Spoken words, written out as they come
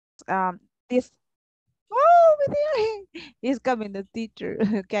this. Oh, over there. He's coming, the teacher.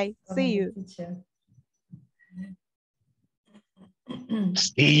 Okay, see you. Teacher.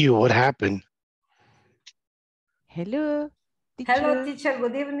 See you. What happened? Hello, teacher. Hello, teacher.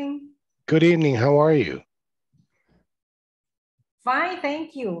 Good evening. Good evening. How are you? Fine,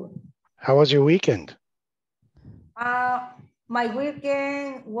 thank you. How was your weekend? My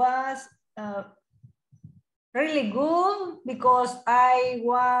weekend was really good because I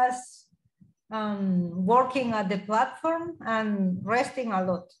was working at the platform and resting a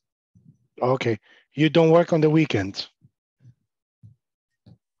lot. Okay. You don't work on the weekends?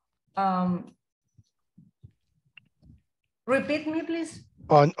 Repeat me, please.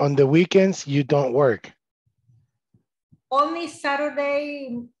 On the weekends, you don't work? Only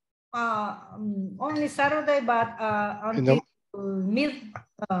Saturday, but until mid.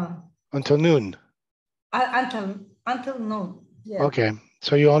 Until noon? Until noon. Yes. Okay.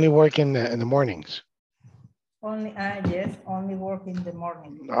 So you only work in the mornings? Only, yes, only work in the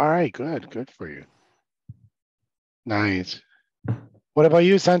morning. All right, good. Good for you. Nice. What about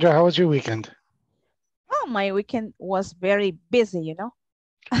you, Sandra? How was your weekend? Oh, my weekend was very busy, you know,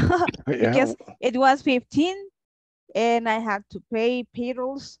 Yeah. because it was 15 and I had to pay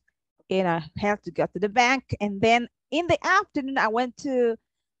payrolls and I had to go to the bank. And then in the afternoon, I went to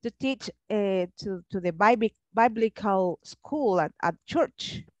teach to the biblical school at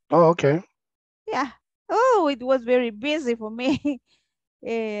church. Oh, okay. Yeah. Oh, it was very busy for me.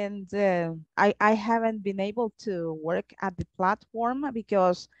 And I haven't been able to work at the platform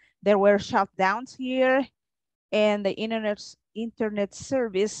because there were shutdowns here and the internet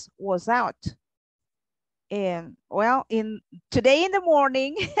service was out. And well, today in the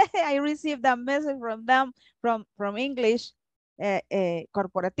morning, I received a message from them from English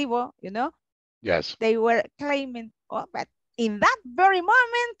Corporativo, you know. Yes. They were claiming, oh, but in that very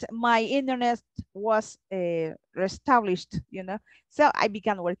moment, my internet was reestablished, you know. So I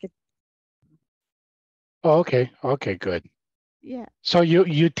began working. Oh, okay. Okay, good. Yeah. So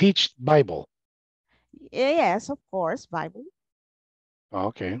you teach Bible? Yes, of course, Bible.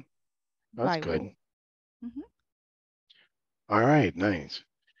 Okay. That's Bible. good. Mm-hmm. All right, nice.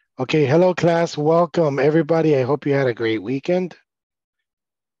 Okay, hello class. Welcome everybody. I hope you had a great weekend.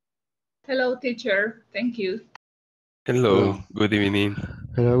 Hello, teacher. Thank you. Hello, good evening.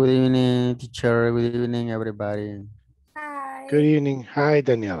 Hello, good evening, teacher. Good evening, everybody. Hi. Good evening. Hi,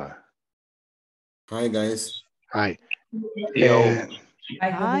 Daniela. Hi, guys. Hi. Yo. And,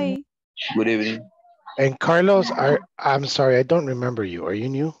 Hi. Good evening. and Carlos, I'm sorry, I don't remember you. Are you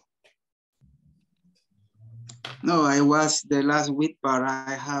new? No, I was the last week, but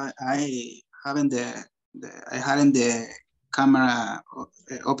I haven't the camera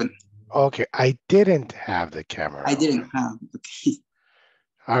open. Okay, I didn't have the camera. I didn't have. Okay.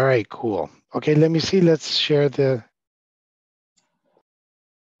 All right, cool. Okay, let me see. Let's share the.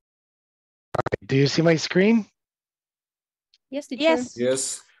 All right, do you see my screen? Yes, teacher. Yes.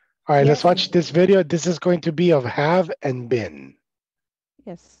 Yes. All right, Yes. let's watch this video. This is going to be of have and been.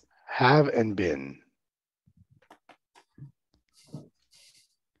 Yes. Have and been.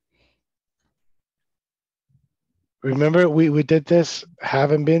 Remember, we did this,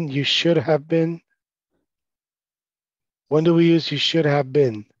 haven't been, you should have been. When do we use you should have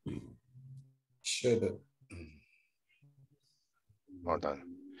been? Should have. Hold on.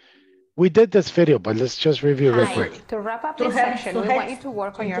 We did this video, but let's just review real quick. To wrap up this section, we want you to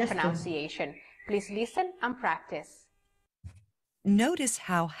work on your pronunciation. Please listen and practice. Notice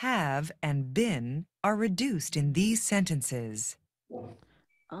how have and been are reduced in these sentences.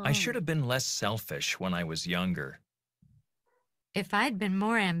 I should have been less selfish when I was younger. If I'd been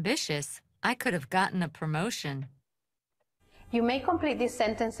more ambitious, I could have gotten a promotion. You may complete these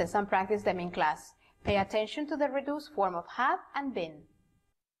sentences and practice them in class. Pay attention to the reduced form of have and been.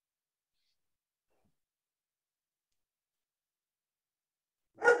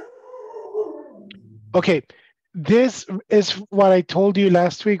 Okay, this is what I told you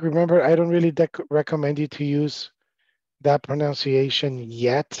last week. Remember, I don't really recommend you to use that pronunciation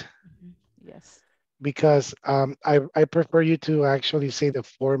yet. Yes. Because I prefer you to actually say the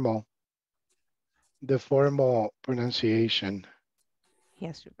formal pronunciation.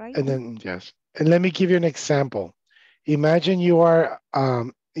 Yes, you're right. And then, yes. And let me give you an example. Imagine you are,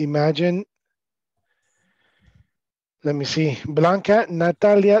 let me see, Blanca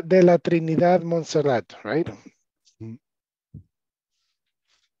Natalia de la Trinidad Montserrat, right?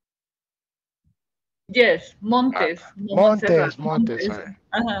 Yes, Montes. Montes.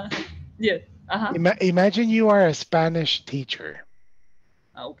 Yes. Imagine you are a Spanish teacher.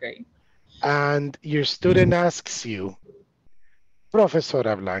 Okay. And your student asks you,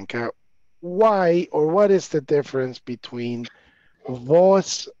 Profesora Blanca, why or what is the difference between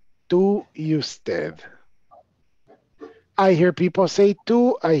vos, tú, y usted? I hear people say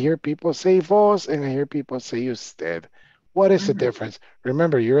tú, I hear people say vos, and I hear people say usted. What is the difference?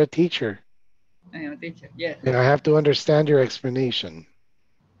 Remember, you're a teacher. I am a teacher, yes. And I have to understand your explanation.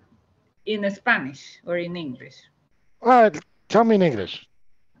 In Spanish or in English? Tell me in English.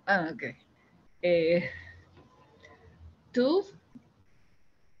 Okay. Tú,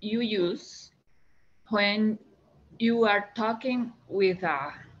 you use when you are talking with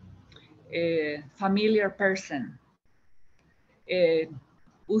a familiar person.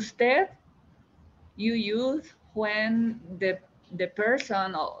 Usted, you use when the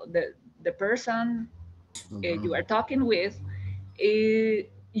person or the person you are talking with,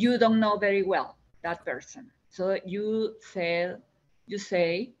 you don't know very well that person. So you say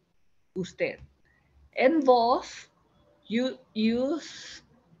usted. And vos, you use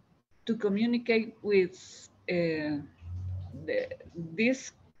to communicate with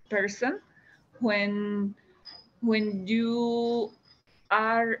this person when you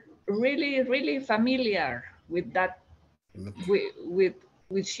are really familiar with that with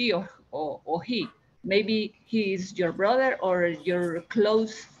she or he. Maybe he is your brother or your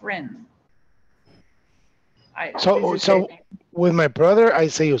close friend. So with my brother, I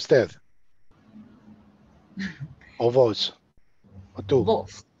say usted. O vos. O tú.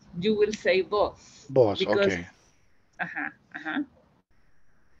 Vos. You will say vos. Vos, because, okay. Uh-huh.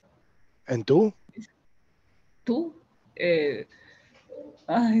 And tú? Tú. It's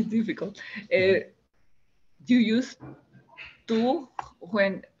difficult. You use tú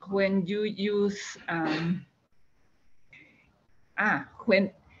when you use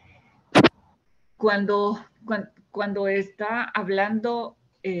cuando está hablando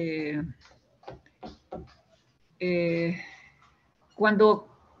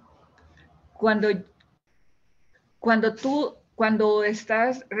cuando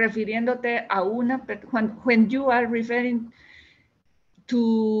estás refiriéndote a una when you are referring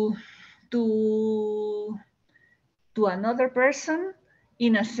to another person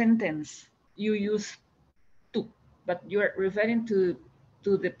in a sentence, you use tú, but you are referring to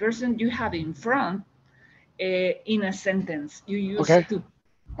the person you have in front in a sentence. You use tú.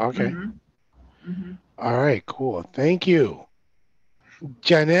 Okay. All right, cool. Thank you.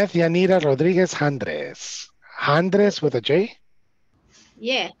 Janet Yanira Rodriguez Handres. Handres with a J?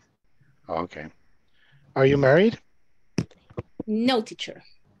 Yeah. Okay. Are you married? No, teacher.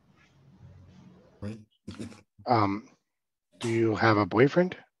 Do you have a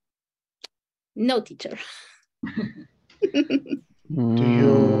boyfriend? No, teacher. Do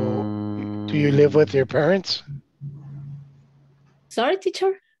you live with your parents? Sorry,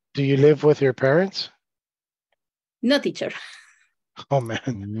 teacher? Do you live with your parents? No, teacher. Oh man.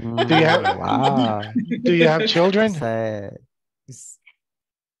 Do you have children?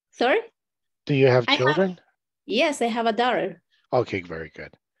 Sorry? Do you have children? Yes, I have a daughter. Okay, very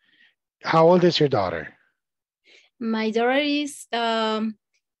good. How old is your daughter? My daughter is 11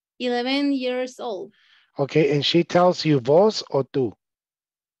 years old. Okay, and she tells you vos or tú?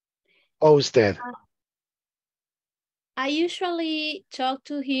 O usted? I usually talk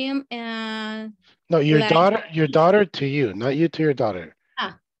to him and No, your daughter to you, not you to your daughter.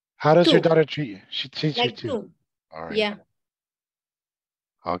 How does your daughter treat you? She treats you too. All right. Yeah.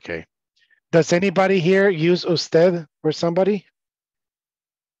 Okay. Does anybody here use usted for somebody?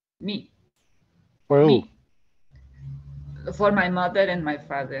 Me. For who? Me. For my mother and my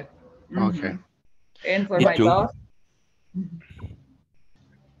father. Okay. And for my boss.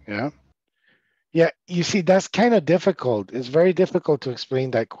 Yeah. Yeah, you see, that's kind of difficult. It's very difficult to explain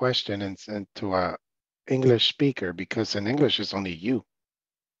that question and to a English speaker because in English it's only you.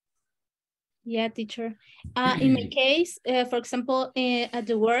 Yeah, teacher. In my case, for example, at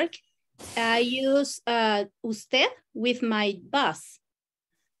the work, I use usted with my boss.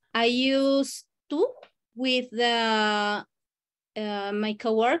 I use tú with my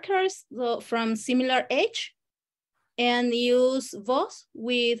coworkers from similar age, and use vos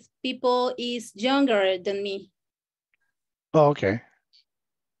with people is younger than me. Oh, okay.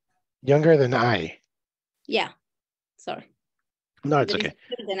 Younger than I. Yeah, sorry. No, it's okay.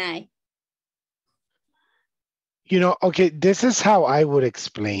 Younger than I. You know, okay, this is how I would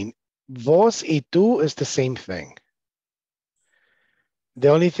explain. Vos y tú is the same thing. The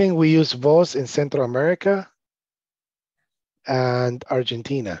only thing we use vos in Central America and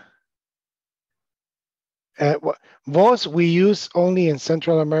Argentina. Vos we use only in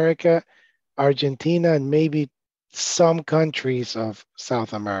Central America, Argentina, and maybe some countries of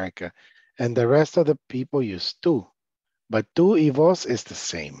South America. And the rest of the people use tú. But tú y vos is the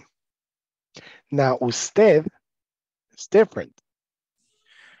same. Now, usted is different.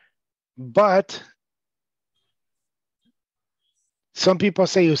 But some people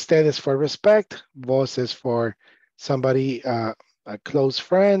say usted is for respect, vos is for somebody, a close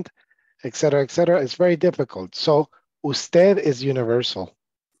friend, etc., etc. It's very difficult. So usted is universal.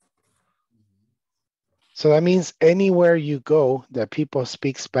 So that means anywhere you go that people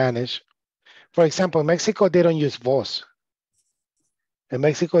speak Spanish. For example, in Mexico, they don't use vos. In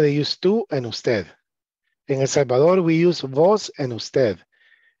Mexico, they use tú and usted. In El Salvador, we use vos and usted.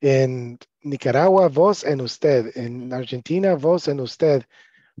 In Nicaragua, vos and usted. In Argentina, vos and usted.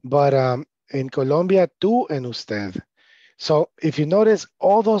 But in Colombia, tú and usted. So if you notice,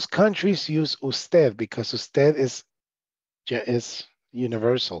 all those countries use usted because usted is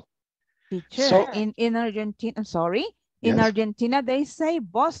universal. Teacher, So in Argentina, sorry, in yes, Argentina, they say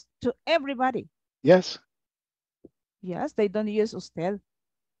boss to everybody. yes. Yes, they don't use usted.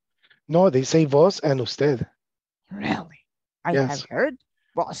 No, they say vos and usted. Really? I Yes. have heard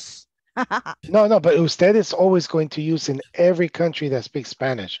boss. No, but usted is always going to use in every country that speaks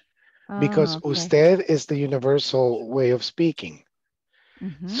Spanish because okay. usted is the universal way of speaking.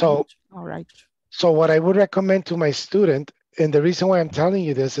 So, all right. So what I would recommend to my student, and the reason why I'm telling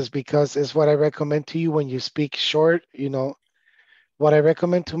you this is because it's what I recommend to you when you speak short, you know, what I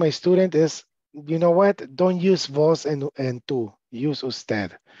recommend to my student is, you know what, don't use vos and tú, use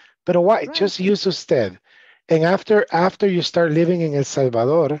usted. But why? Right. Just use usted. And after you start living in El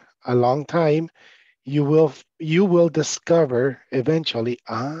Salvador a long time, you will discover eventually,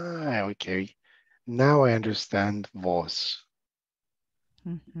 okay, now I understand vos.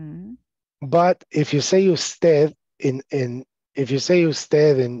 But if you say usted if you say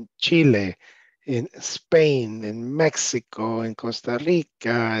usted in Chile, in Spain, in Mexico, in Costa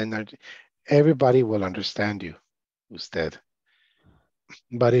Rica, everybody will understand you, usted.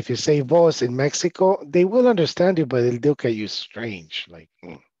 But if you say vos in Mexico, they will understand you, but they'll look at you strange, like.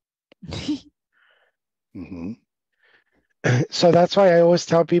 So that's why I always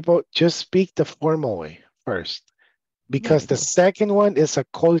tell people, just speak the formal way first, because the second one is a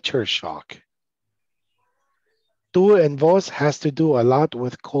culture shock. Tú and vos has to do a lot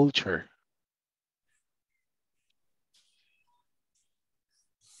with culture.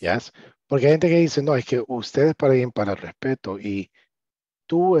 Yes. Porque hay gente que dice, no, es que usted es para alguien para el respeto y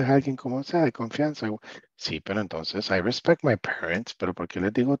tú es alguien como sea de confianza. Sí, pero entonces, I respect my parents, pero ¿por qué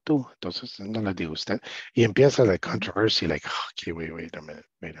les digo tú? Entonces no les digo usted. Y empieza la controversy, like, okay, wait a minute.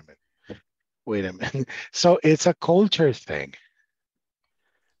 So it's a culture thing.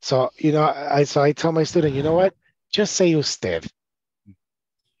 So, you know, I tell my student, you know what? Just say usted.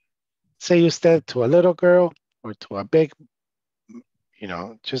 Say usted to a little girl or to a big, you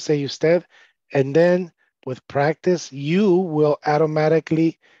know, just say usted. And then with practice, you will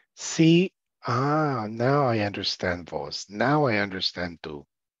automatically see, now I understand vos. Now I understand tú.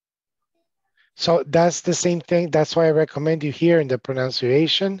 So that's the same thing. That's why I recommend you here in the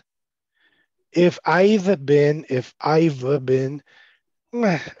pronunciation. If I've been, I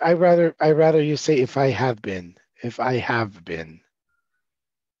rather you say if I have been.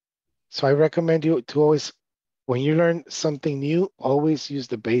 So I recommend you to always, when you learn something new, always use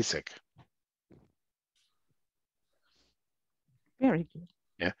the basic. Very good.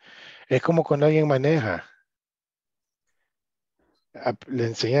 Yeah. Es como cuando alguien maneja. Le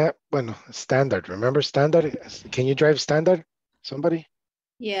enseña, bueno, standard. Remember standard? Can you drive standard? Somebody?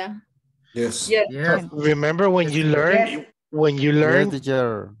 Yeah. Yes. So remember when you learn, when you learn,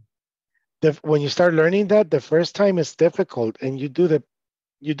 when you start learning that, the first time is difficult, and you do the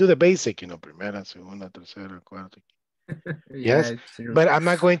basic, you know, primera, segunda, tercera, cuarta. Yes, but I'm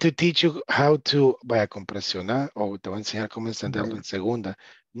not going to teach you how to vaya compresionar o te voy a enseñar cómo encenderlo en segunda.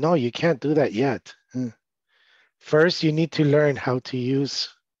 No, you can't do that yet. First, you need to learn how to use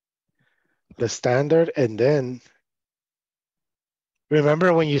the standard, and then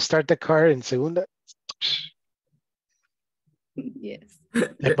remember when you start the car in segunda. Yes.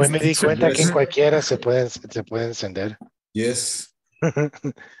 Después me di cuenta que en cualquiera se puede encender. Yes.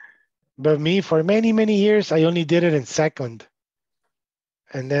 But me, for many, many years, I only did it in second.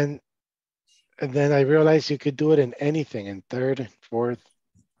 And then I realized you could do it in anything, in third and fourth.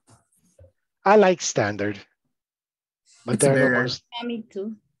 I like standard. But there are no more. Yeah, me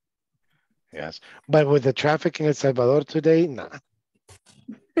too. Yes. But with the traffic in El Salvador today, nah.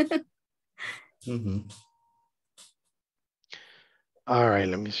 All right,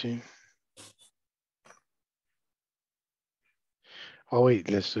 let me see. Oh, wait,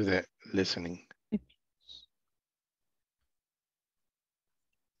 let's do that listening.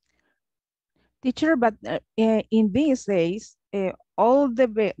 Teacher, but in these days, all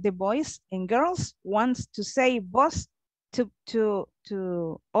the boys and girls wants to say boss to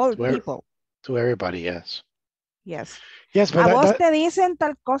all people. To everybody, yes. Yes. Yes, A but vos te dicen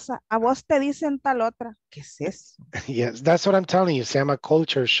tal cosa, a vos te dicen tal otra. ¿Qué es eso? yes, that's what I'm telling you, Sam, a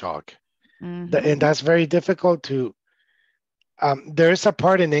culture shock. Mm-hmm. And that's very difficult to, there is a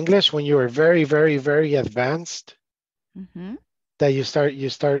part in English when you are very, very, very advanced Mm-hmm. that you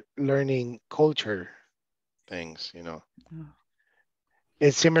start learning culture things, you know. Oh.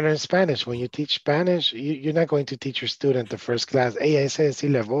 It's similar in Spanish. When you teach Spanish, you're not going to teach your student the first class, hey, ese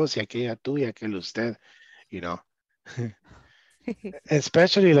decirle vos y aquella tú y aquel usted, you know.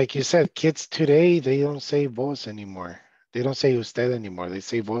 Especially like you said, kids today, they don't say vos anymore. They don't say usted anymore. They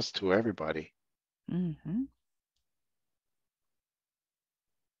say vos to everybody. Mm-hmm.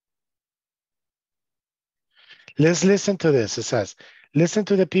 Let's listen to this. It says, listen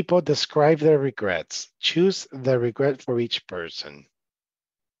to the people describe their regrets. Choose the regret for each person.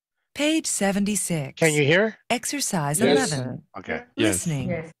 Page 76. Can you hear? Exercise Yes. 11. Okay. Listening.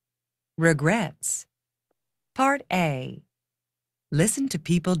 Yes. Regrets. Part A. Listen to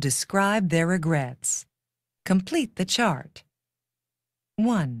people describe their regrets. Complete the chart.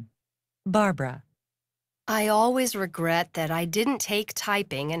 1. Barbara. I always regret that I didn't take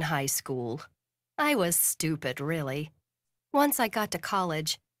typing in high school. I was stupid, really. Once I got to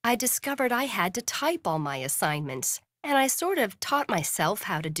college, I discovered I had to type all my assignments, and I sort of taught myself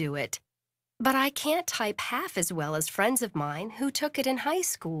how to do it. But I can't type half as well as friends of mine who took it in high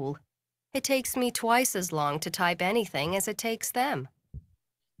school. It takes me twice as long to type anything as it takes them.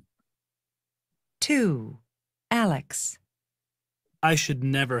 2. Alex. I should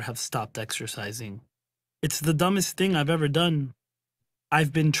never have stopped exercising. It's the dumbest thing I've ever done.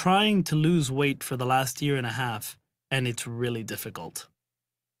 I've been trying to lose weight for the last year and a half, and it's really difficult.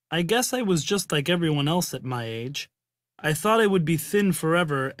 I guess I was just like everyone else at my age. I thought I would be thin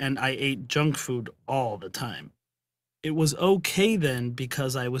forever, and I ate junk food all the time. It was okay then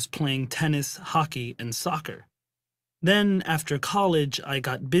because I was playing tennis, hockey, and soccer. Then, after college, I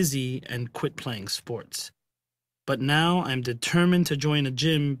got busy and quit playing sports. But now I'm determined to join a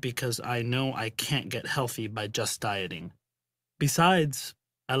gym because I know I can't get healthy by just dieting. Besides,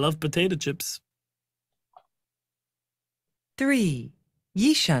 I love potato chips. 3.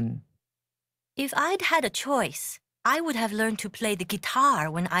 Yishan. If I'd had a choice, I would have learned to play the guitar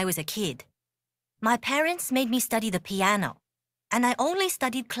when I was a kid. My parents made me study the piano, and I only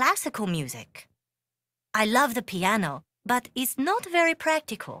studied classical music. I love the piano, but it's not very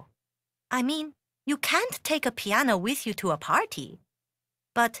practical. I mean, you can't take a piano with you to a party.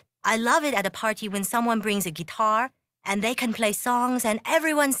 But I love it at a party when someone brings a guitar and they can play songs and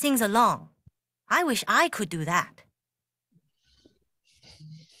everyone sings along. I wish I could do that.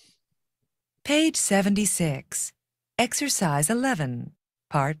 Page 76. Exercise 11.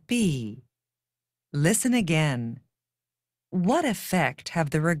 Part B. Listen again. What effect have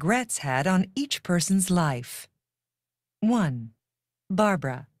the regrets had on each person's life? 1.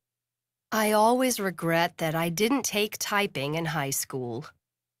 Barbara. I always regret that I didn't take typing in high school.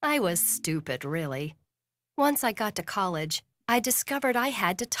 I was stupid, really. Once I got to college, I discovered I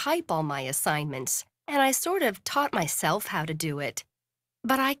had to type all my assignments, and I sort of taught myself how to do it.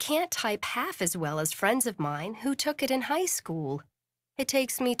 But I can't type half as well as friends of mine who took it in high school. It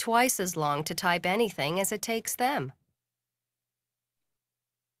takes me twice as long to type anything as it takes them.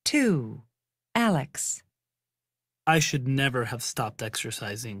 2. Alex. I should never have stopped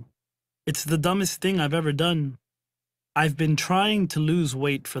exercising. It's the dumbest thing I've ever done. I've been trying to lose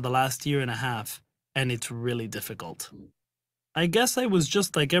weight for the last year and a half, and it's really difficult. I guess I was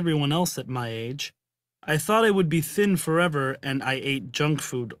just like everyone else at my age. I thought I would be thin forever, and I ate junk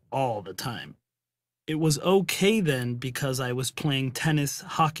food all the time. It was okay then because I was playing tennis,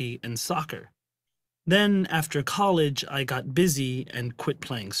 hockey, and soccer. Then, after college, I got busy and quit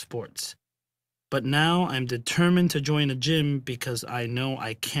playing sports. But now I'm determined to join a gym because I know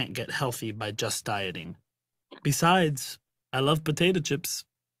I can't get healthy by just dieting. Besides, I love potato chips.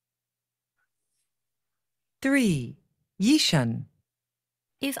 3. Yishan.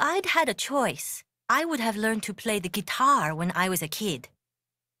 If I'd had a choice, I would have learned to play the guitar when I was a kid.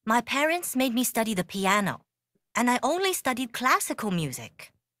 My parents made me study the piano, and I only studied classical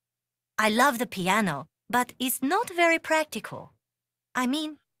music. I love the piano, but it's not very practical. I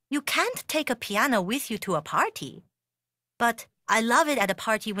mean, you can't take a piano with you to a party. But I love it at a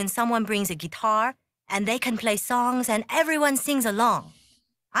party when someone brings a guitar and they can play songs and everyone sings along.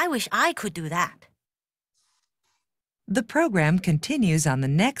 I wish I could do that. The program continues on the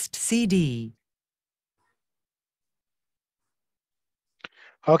next CD.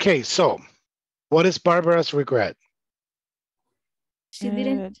 Okay, so What is Barbara's regret? She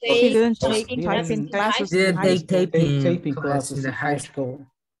didn't She didn't take take typing classes. Didn't in high take school. taping classes in the high school.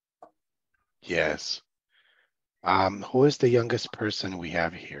 Yes. Who is the youngest person we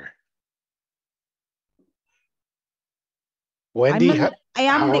have here? Wendy, I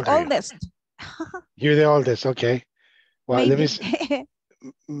am how the old are you? oldest. You're the oldest, okay. Well, let me Maybe. see.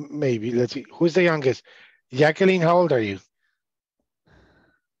 Maybe, let's see. Who's the youngest? Jacqueline, how old are you?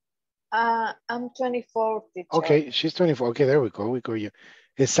 I'm 24, teacher. Okay, she's 24. Okay, there we go. We go.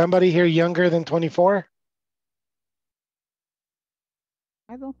 Is somebody here younger than 24?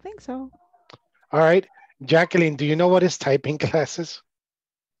 I don't think so. All right. Jacqueline, do you know what is typing classes?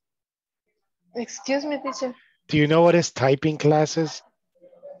 Excuse me, teacher. Do you know what is typing classes?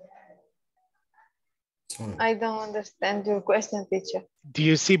 I don't understand your question, teacher. Do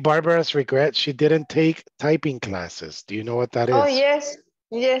you see Barbara's regret? She didn't take typing classes. Do you know what that is? Oh, yes.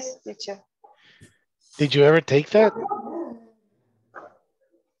 Yes, teacher. Did you ever take that?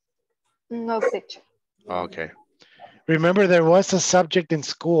 No, teacher. Okay. Remember, there was a subject in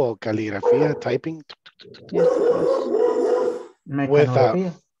school, caligrafía, typing. With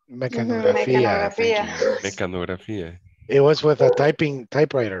mecanografía. Mecanografía. It was with a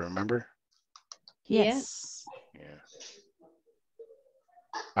typewriter, remember? Yes.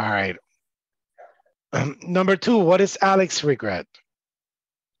 All right. Number 2, what is Alex's regret?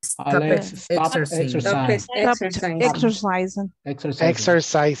 Alex, stop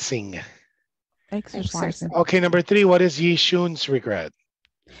Exercising. Okay, number 3, what is Yi Shun's regret?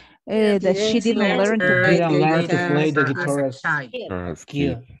 That she didn't learn to play the guitar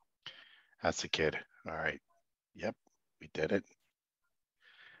as a kid. All right. Yep, we did it.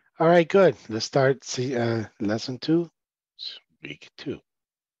 All right, good. Let's start lesson 2, week 2.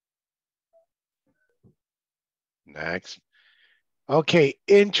 Next. Okay,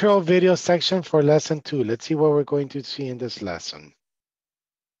 intro video section for lesson 2. Let's see what we're going to see in this lesson.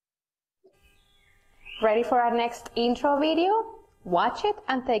 Ready for our next intro video? Watch it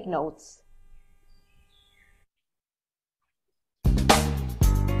and take notes.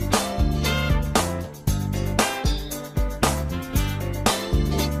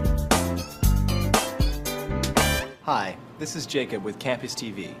 Hi, this is Jacob with Campus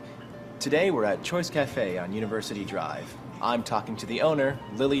TV. Today we're at Choice Cafe on University Drive. I'm talking to the owner,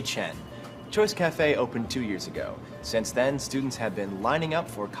 Lily Chen. Choice Cafe opened 2 years ago. Since then, students have been lining up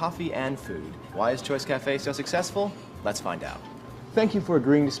for coffee and food. Why is Choice Cafe so successful? Let's find out. Thank you for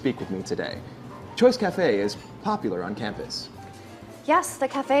agreeing to speak with me today. Choice Cafe is popular on campus. Yes, the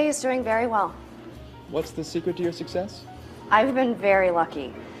cafe is doing very well. What's the secret to your success? I've been very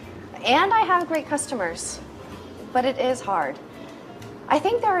lucky. And I have great customers. But it is hard. I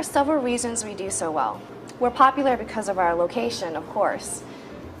think there are several reasons we do so well. We're popular because of our location, of course.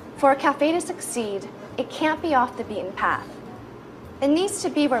 For a cafe to succeed, it can't be off the beaten path. It needs to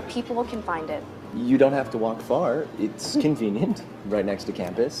be where people can find it. You don't have to walk far. It's convenient, right next to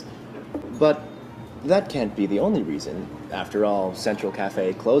campus. But that can't be the only reason. After all, Central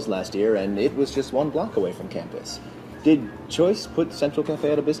Cafe closed last year and it was just 1 block away from campus. Did Choice put Central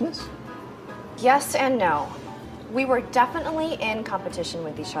Cafe out of business? Yes and no. We were definitely in competition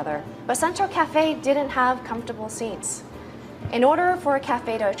with each other, but Central Cafe didn't have comfortable seats. In order for a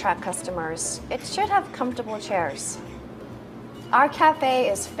cafe to attract customers, it should have comfortable chairs. Our cafe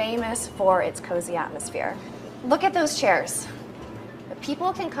is famous for its cozy atmosphere. Look at those chairs.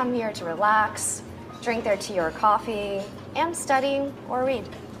 People can come here to relax, drink their tea or coffee, and study or read.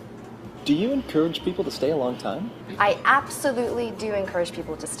 Do you encourage people to stay a long time? I absolutely do encourage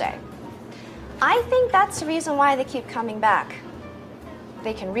people to stay. I think that's the reason why they keep coming back.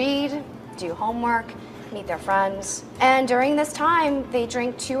 They can read, do homework, meet their friends, and during this time, they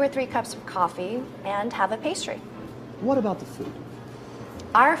drink 2 or 3 cups of coffee and have a pastry. What about the food?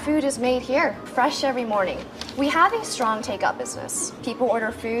 Our food is made here, fresh every morning. We have a strong takeout business. People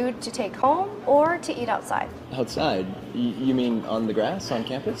order food to take home or to eat outside. Outside? You mean on the grass on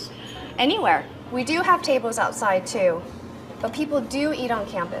campus? Anywhere. We do have tables outside too, but people do eat on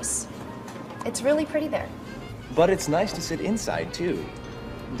campus. It's really pretty there. But it's nice to sit inside too.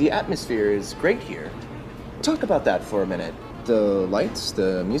 The atmosphere is great here. Talk about that for a minute. The lights,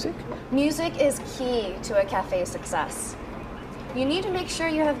 the music? Music is key to a cafe's success. You need to make sure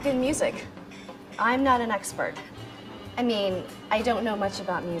you have good music. I'm not an expert. I mean, I don't know much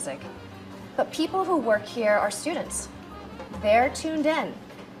about music. But people who work here are students. They're tuned in.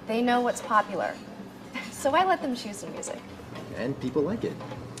 They know what's popular. So I let them choose the music. And people like it.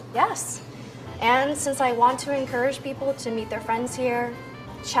 Yes. And since I want to encourage people to meet their friends here,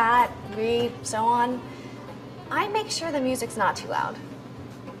 chat, read, so on, I make sure the music's not too loud.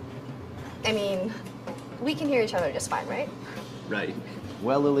 I mean, we can hear each other just fine, right? Right.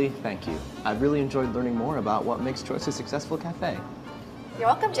 Well, Lily, thank you. I've really enjoyed learning more about what makes Choice a successful cafe. You're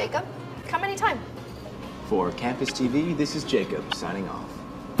welcome, Jacob. Come anytime. For Campus TV, this is Jacob signing off.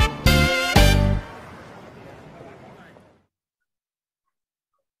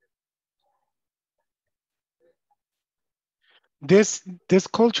 This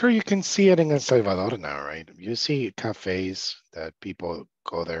culture, you can see it in El Salvador now, right? You see cafes that people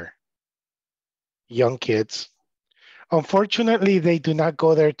go there, young kids. Unfortunately, they do not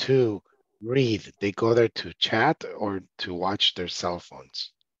go there to read. They go there to chat or to watch their cell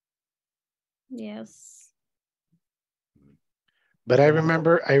phones. Yes. But I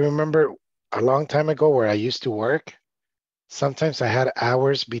remember a long time ago where I used to work. Sometimes I had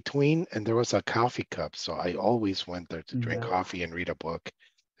hours between and there was a coffee cup. So I always went there to drink coffee and read a book.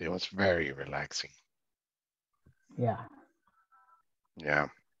 It was very relaxing. Yeah. Yeah.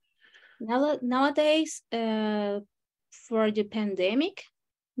 Nowadays, for the pandemic,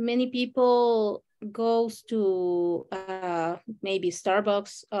 many people goes to maybe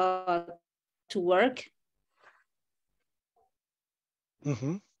Starbucks to work.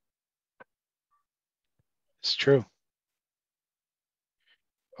 Mm-hmm. It's true.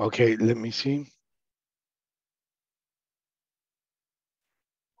 Okay, let me see.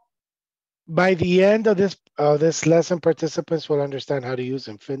 By the end of this lesson, participants will understand how to use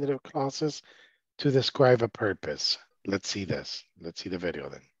infinitive clauses to describe a purpose. Let's see this. Let's see the video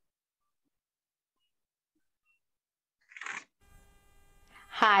then.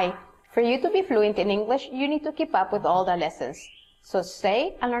 Hi. For you to be fluent in English, you need to keep up with all the lessons. So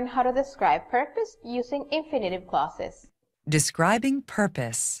stay and learn how to describe purpose using infinitive clauses. Describing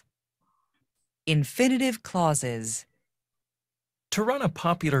purpose. Infinitive clauses. To run a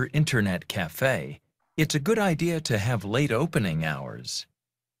popular internet cafe, it's a good idea to have late opening hours.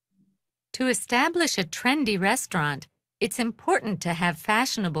 To establish a trendy restaurant, it's important to have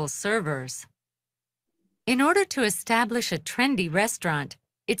fashionable servers. In order to establish a trendy restaurant,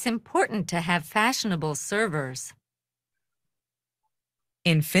 it's important to have fashionable servers.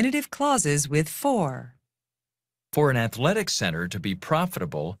 Infinitive clauses with for. For an athletic center to be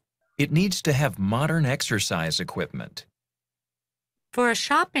profitable, it needs to have modern exercise equipment. For a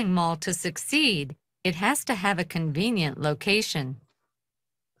shopping mall to succeed, it has to have a convenient location.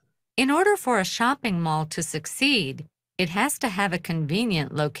 In order for a shopping mall to succeed, it has to have a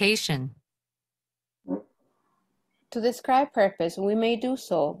convenient location. To describe purpose, we may do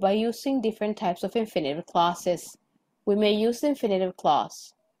so by using different types of infinitive clauses. We may use the infinitive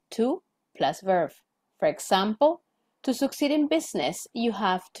clause, to plus verb. For example, to succeed in business, you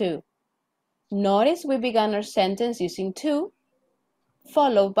have to. Notice we began our sentence using to,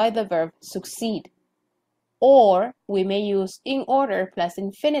 followed by the verb succeed. Or we may use in order plus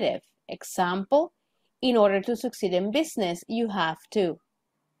infinitive. Example, in order to succeed in business, you have to.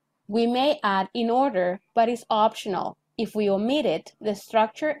 We may add in order, but it's optional. If we omit it, the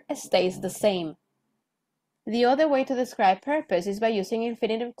structure stays the same. The other way to describe purpose is by using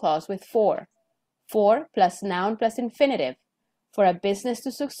infinitive clause with for. For plus noun plus infinitive. For a business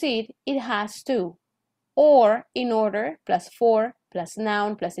to succeed, it has to. Or in order plus for plus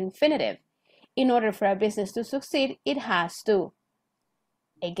noun plus infinitive. In order for a business to succeed, it has to.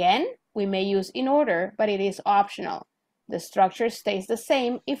 Again, we may use in order, but it is optional. The structure stays the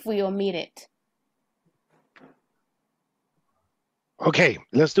same if we omit it. Okay,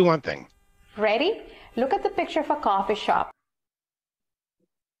 let's do one thing. Ready? Look at the picture of a coffee shop.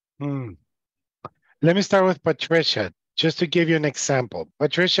 Let me start with Patricia, just to give you an example.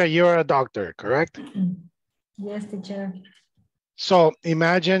 Patricia, you're a doctor, correct? Yes, teacher. So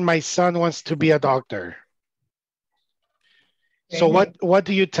imagine my son wants to be a doctor. So what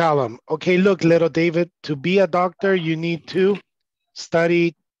do you tell him? Okay, look, little David, to be a doctor, you need to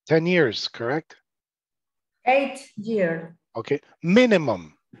study 10 years, correct? 8 years. Okay,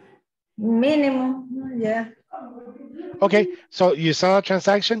 minimum. Minimum, yeah. Okay, so you saw a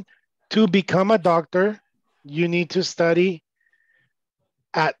transaction. To become a doctor, you need to study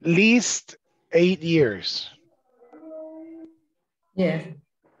at least 8 years. Yes.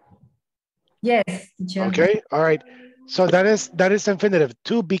 Yes, teacher. Okay, all right. So that is infinitive,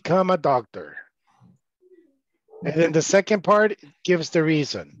 to become a doctor. And then the second part gives the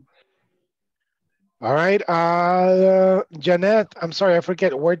reason. All right, Jeanette, I'm sorry, I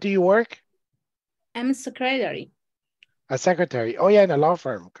forget, where do you work? I'm a secretary. A secretary. Oh yeah, in a law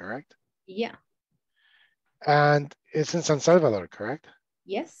firm, correct? Yeah. And it's in San Salvador, correct?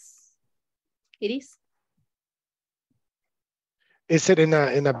 Yes, it is. Is it in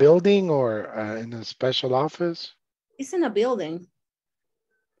a building or in a special office? It's in a building.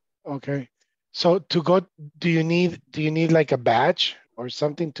 Okay. So to go, do you need like a badge or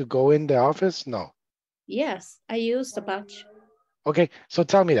something to go in the office? No. Yes, I use the badge. Okay, so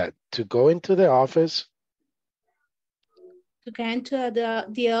tell me that to go into the office. To get into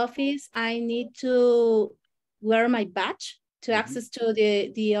the office, I need to wear my badge to access to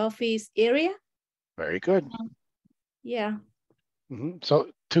the office area. Very good. Yeah.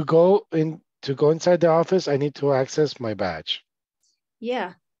 So to go inside the office, I need to access my badge.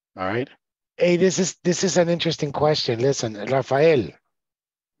 Yeah. All right. Hey, this is an interesting question. Listen, Rafael.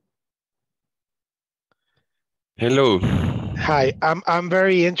 Hello. Hi, I'm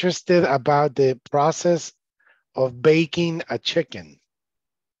very interested about the process of baking a chicken.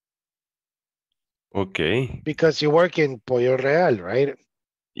 Okay. Because you work in Pollo Real, right?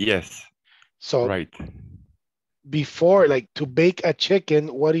 Yes. So right. Before, like to bake a chicken,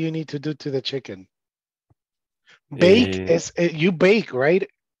 what do you need to do to the chicken? Bake is you bake, right?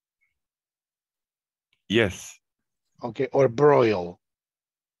 Yes. Okay, or broil.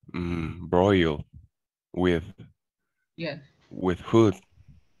 Broil with food.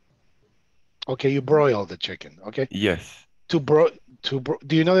 Okay, you broil the chicken. Okay. Yes. Do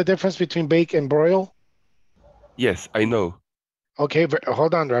you know the difference between bake and broil? Yes, I know. Okay,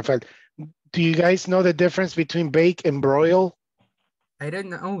 hold on, Rafael. Do you guys know the difference between bake and broil? I don't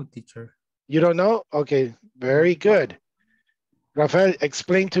know, teacher. You don't know? Okay, very good. Rafael,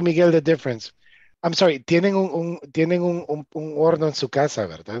 explain to Miguel the difference. I'm sorry, tienen un horno en su casa,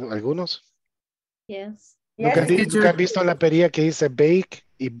 ¿verdad? ¿Algunos? Yes. Nunca han visto en la perilla que dice bake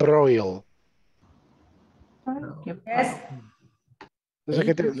y broil. Yes.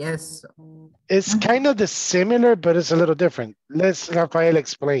 Yes. It's kind of the similar, but it's a little different. Let's Rafael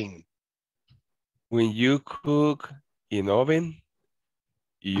explain. When you cook in oven,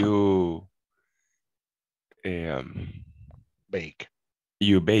 you bake.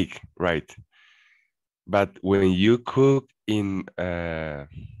 You bake, right? But when you cook in I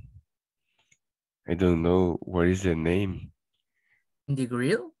don't know what is the name. The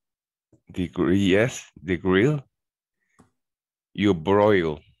grill? The grill, yes, the grill. You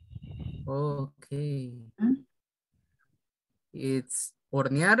broil. Okay. It's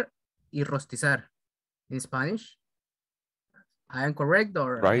hornear y rostizar in Spanish. I am correct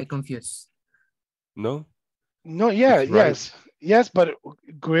or I confused? No. No, yeah, That's right. yes, but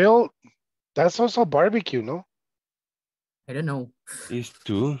grill, that's also barbecue, no? I don't know. It's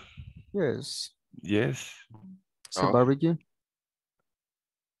two. Yes. Yes. So barbecue?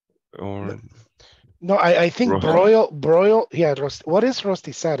 Or no, I think broil, yeah, what is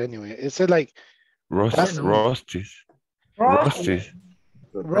rostizar anyway? Is it like roasted? Roast.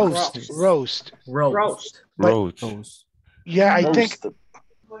 Yeah,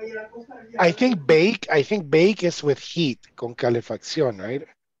 I think bake is with heat, con calefacción, right?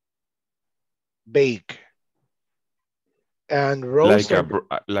 Bake. And roast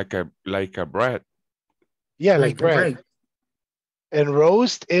like a bread. Yeah, like bread. And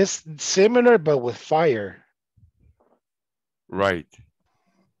roast is similar but with fire. Right.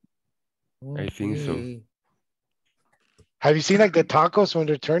 I think so. Have you seen like the tacos when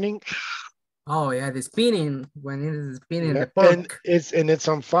they're turning? Oh yeah, the spinning when it is spinning the pork. pork. And it's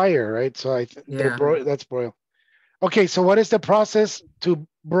on fire, right? So I think Yeah. that's broil. Okay, so what is the process to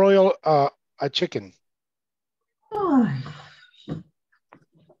broil a chicken?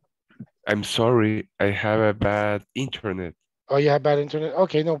 I'm sorry, I have a bad internet. Oh, you have bad internet?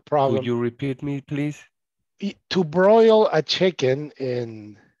 Okay, no problem. Could you repeat me, please? To broil a chicken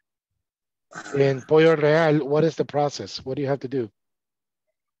in Pollo Real, what is the process? What do you have to do?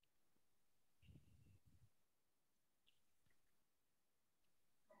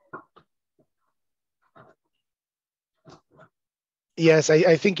 Yes,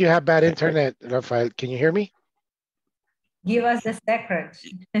 I think you have bad internet, Rafael. Can you hear me? Give us the secret.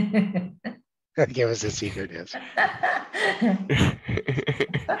 Give us the secret, yes.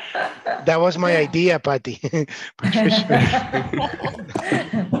 That was my idea, Patty.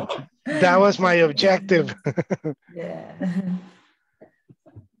 That was my objective. Yeah.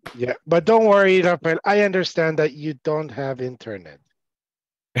 Yeah, but don't worry, Rafael. I understand that you don't have internet.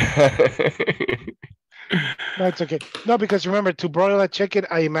 No, it's okay. No, because remember, to broil a chicken,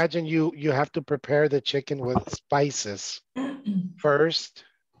 I imagine you have to prepare the chicken with spices first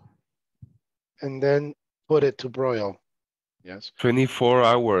and then put it to broil. Yes. 24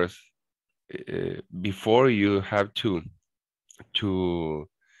 hours before you have to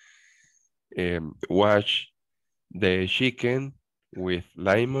wash the chicken with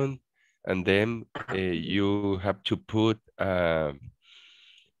lemon, and then you have to put a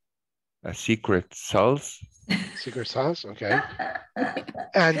secret sauce Secret sauce, okay.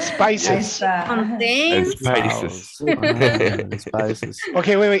 And spices. And Contains. spices. Spices.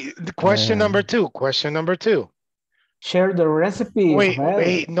 Okay, wait. The question number two. Question number two. Share the recipe. Wait, Rafael.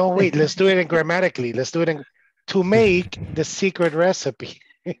 wait, no, wait. Let's do it in grammatically. Let's do it in to make the secret recipe.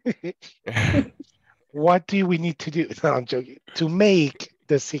 What do we need to do? No, I'm joking. To make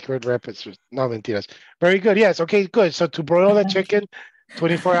the secret recipe. No, mentiras. Very good. Yes. Okay. Good. So to broil the chicken,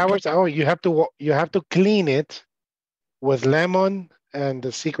 24 hours. Oh, you have to clean it with lemon and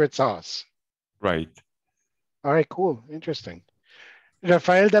the secret sauce. Right. All right. Cool. Interesting.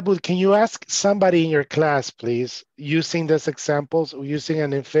 Rafael Dabud, can you ask somebody in your class, please, using these examples, using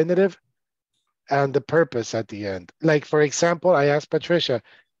an infinitive and the purpose at the end? Like, for example, I asked Patricia,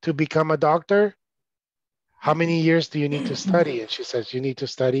 to become a doctor, how many years do you need to study? And she says, you need to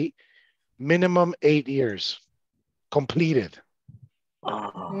study minimum 8 years, completed.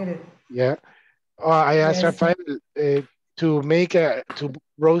 Yeah. I asked Rafael, to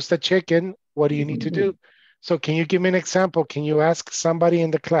roast a chicken, what do you need to do? So can you give me an example? Can you ask somebody in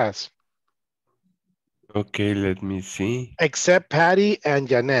the class? Okay, let me see. Except Patty and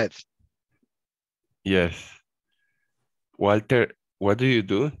Janet. Yes. Walter, what do you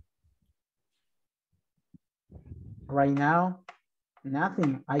do? Right now,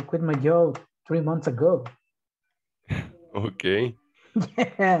 nothing. I quit my job 3 months ago. Okay.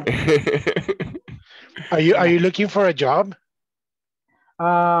 Yeah. Are you looking for a job?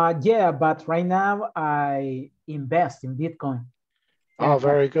 Yeah, but right now I invest in Bitcoin. Oh,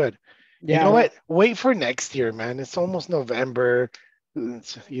 very good. Yeah. You know what? Wait for next year, man. It's almost November.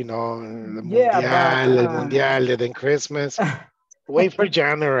 It's, you know, the Yeah, Mundial, then Christmas. Wait for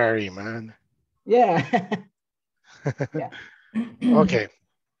January, man. Yeah. Yeah. Okay.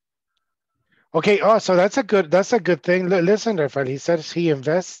 Okay. Oh, so that's a good thing. Listen, Rafael, he says he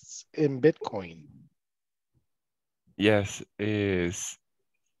invests in Bitcoin. Yes, is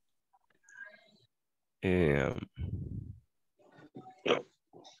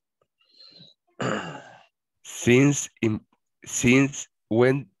since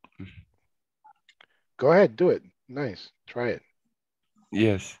when? Go ahead, do it. Nice. Try it.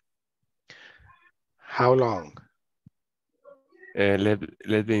 Yes. How long?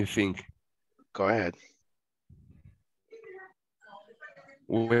 Let me think. Go ahead.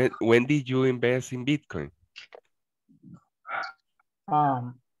 When did you invest in Bitcoin?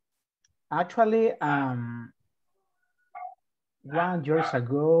 Actually, 1 year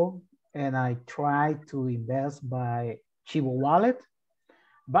ago, and I tried to invest by Chivo Wallet,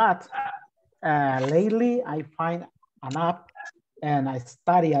 but lately I find an app, and I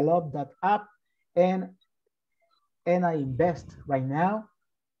study a lot that app, and I invest right now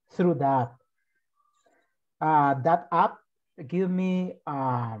through the app. That app give me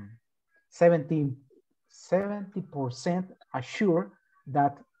 70% assure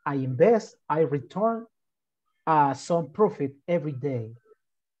that I invest, I return some profit every day.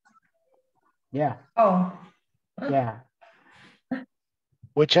 Yeah. Oh. Yeah.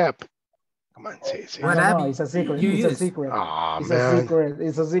 Which app? Come on, say. I don't know. It's a secret. It's a secret. Aw, it's man. a secret.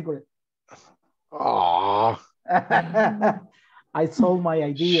 It's a secret. Aw. I sold my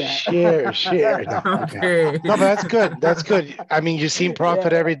idea. Share. No, okay. No, but that's good. That's good. I mean, you've seen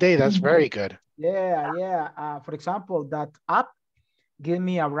profit every day. That's very good. Yeah. For example, that app give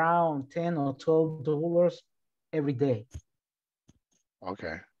me around $10 or $12 every day.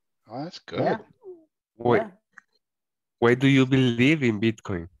 Okay. Oh, that's good. Yeah. Why do you believe in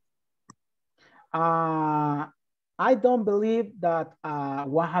Bitcoin? I don't believe that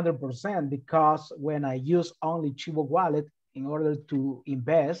 100% because when I use only Chivo Wallet in order to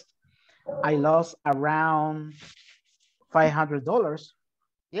invest, I lost around $500.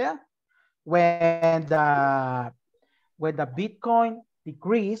 Yeah. When the Bitcoin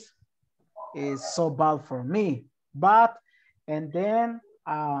decrease is so bad for me. And then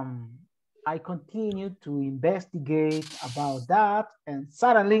I continued to investigate about that, and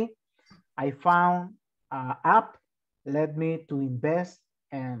suddenly I found an app led me to invest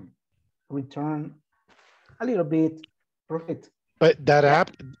and return a little bit profit. But that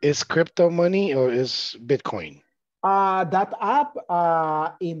app is crypto money or is Bitcoin? That app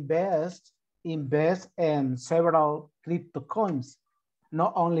invest in several crypto coins,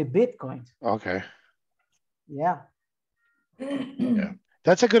 not only Bitcoin. Okay. Yeah. Yeah.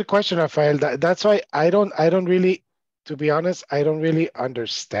 That's a good question, Rafael. That's why I don't really, to be honest, I don't really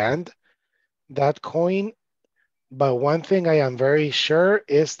understand that coin. But one thing I am very sure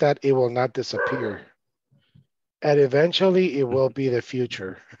is that it will not disappear. And eventually it will be the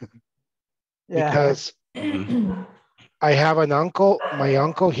future. Because I have an uncle, my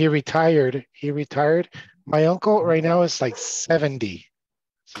uncle, he retired My uncle right now is like 70.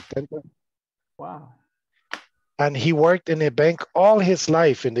 Wow. And he worked in a bank all his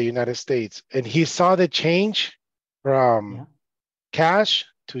life in the United States. And he saw the change from cash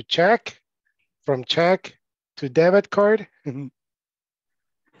to check, from check to debit card.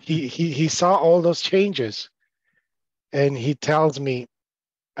 he saw all those changes. And he tells me,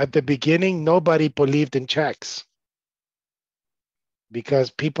 at the beginning, nobody believed in checks because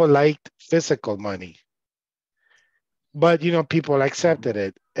people liked physical money. But, you know, people accepted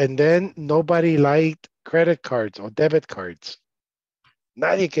it. And then nobody liked credit cards or debit cards.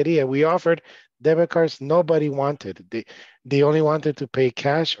 Nadie quería. We offered debit cards. Nobody wanted. They only wanted to pay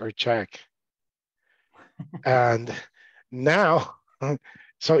cash or check. And now,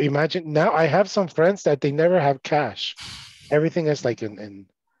 so imagine, now I have some friends that they never have cash. Everything is like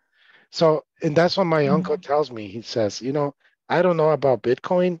so, and that's what my uncle tells me. He says, you know, I don't know about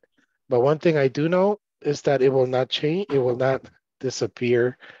Bitcoin, but one thing I do know is that it will not change. It will not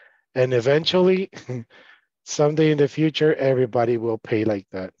disappear. And eventually, someday in the future, everybody will pay like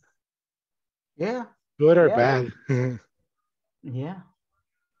that. Yeah. Good or Yeah. bad. Yeah.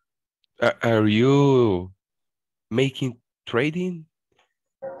 Are you making trading?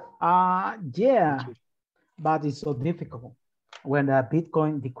 Yeah, but it's so difficult when the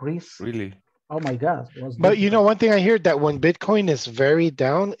Bitcoin decrease. Really? Oh my God. But you know, one thing I hear that when Bitcoin is very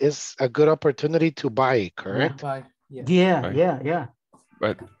down, is a good opportunity to buy, correct? Yeah. Right. Yeah.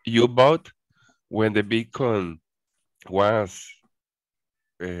 But you bought when the Bitcoin was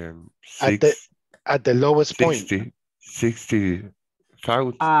at the lowest point.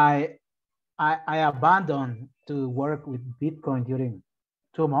 60,000. I abandoned to work with Bitcoin during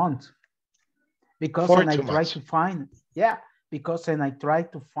 2 months because For then I 2 try months. to find, because then I try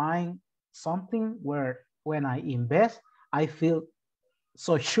to find something where when I invest, I feel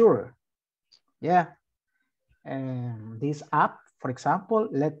so sure. Yeah. And this app, for example,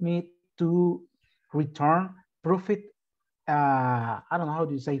 let me to return profit. I don't know how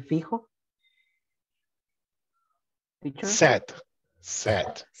do you say fijo? Teacher? Set.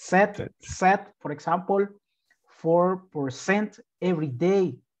 For example, 4% every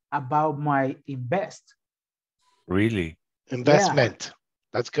day about my invest. Really? Investment. Yeah.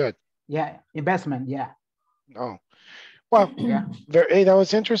 That's good. Yeah, investment, yeah. Oh, well, yeah. Hey, that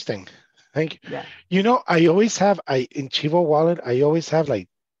was interesting. Thank you. Yeah. You know, I always have, in Chivo wallet, I always have like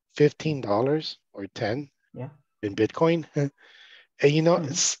 $15 or 10 in Bitcoin. And you know,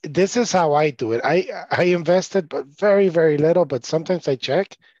 this is how I do it. I invested, but very, very little, but sometimes I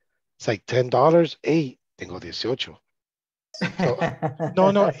check. It's like $10. Hey, tengo 18. So,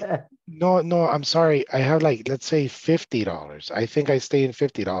 no, I'm sorry. I have like, let's say $50. I think I stay in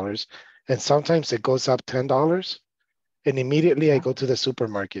 $50. And sometimes it goes up $10. And immediately I go to the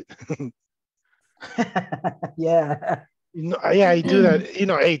supermarket. Yeah. You know, I do that. You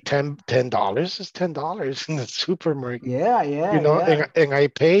know, hey, $10 is $10 in the supermarket. Yeah. You know, and I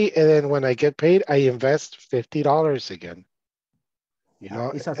pay, and then when I get paid, I invest $50 again. You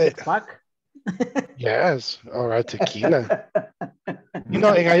know, it's a 6-pack. Yes, or a tequila. You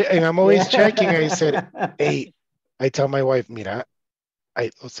know, and I'm always checking. I said, hey, I tell my wife, mira,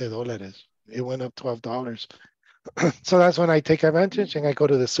 hay $12. It went up $12. So that's when I take advantage and I go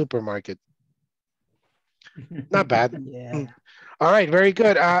to the supermarket. Not bad. Yeah. All right, very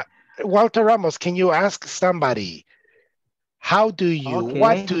good. Walter Ramos, can you ask somebody, how do you,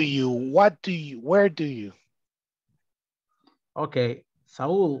 what do you, where do you? Okay,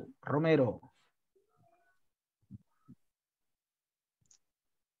 Saul Romero.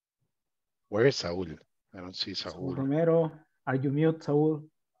 Where is Saul? I don't see Saul. Saul Romero, are you mute, Saul?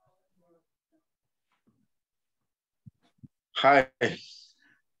 Hi.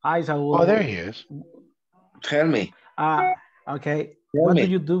 Hi, Saul. Oh, there he is. Tell me. Okay. Tell what me.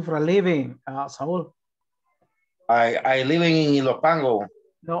 do you do for a living, Saul? I live in Ilopango.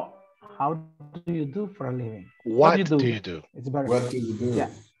 No, how do you do for a living? What do you do? It's better. What do you do? Yeah.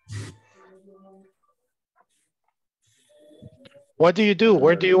 What do you do?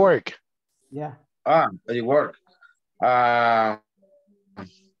 Where do you work? Yeah. Where you work?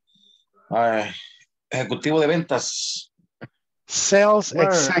 Ejecutivo de ventas. Sales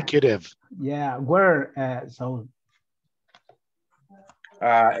executive. Yeah, where, Saul?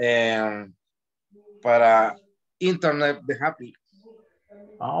 Para Internet de Happy.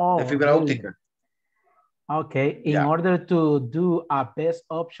 Oh, de fibra óptica. Okay, in order to do a best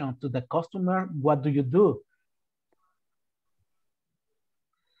option to the customer, what do you do?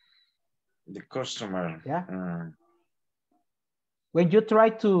 The customer. Yeah. When you try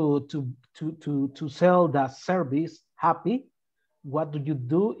to sell the service happy, what do you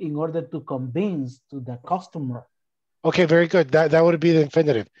do in order to convince to the customer? Okay, very good. That would be the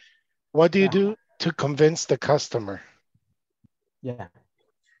infinitive. What do you do to convince the customer? Yeah.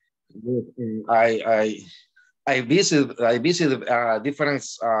 I visit different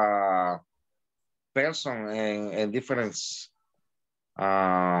person and different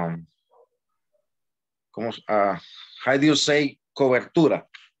how do you say cobertura?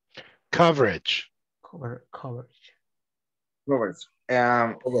 Coverage. Coverage.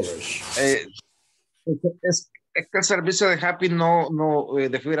 Es que el servicio de Happy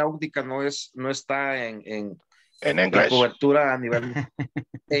de fibra óptica no está en cobertura a nivel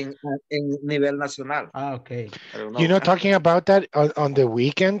en nivel nacional. Okay. You know, talking about that on the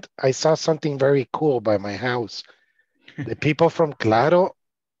weekend, I saw something very cool by my house. The people from Claro,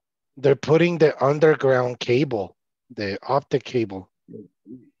 they're putting the underground cable, the optic cable,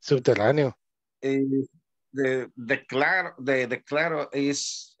 subterráneo. The Claro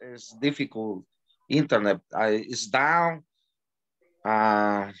is difficult. Internet is down.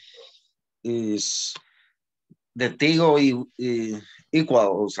 Is the Tigo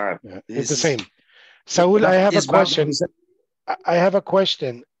equal? O sea, it's the same. Saul, I have a question. I have a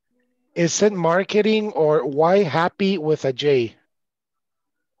question. Is it marketing or why Happy with a J?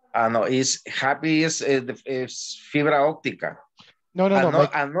 No, is Happy is fibra óptica. No.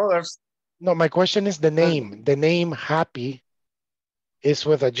 No, my question is the name. The name Happy is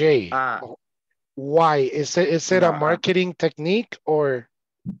with a J. Why? Is it a marketing technique or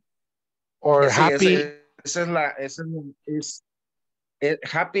Happy?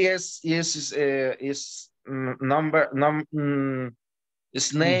 Happy is number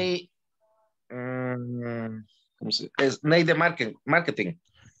is name es name de marketing.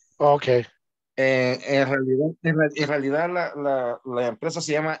 Okay. En realidad la empresa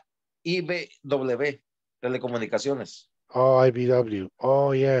se llama IBW, Telecomunicaciones. Oh, IBW.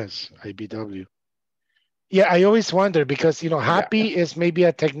 Oh, yes, IBW. Yeah, I always wonder because, you know, Happy is maybe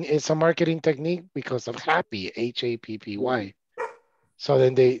it's a marketing technique because of Happy, Happy. So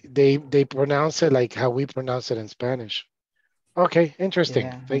then they pronounce it like how we pronounce it in Spanish. Okay, interesting.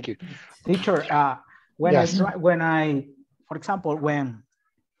 Yeah. Thank you. Teacher, for example, when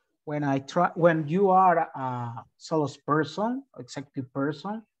you are a salesperson, executive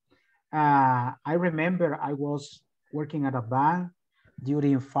person, I remember I was working at a bank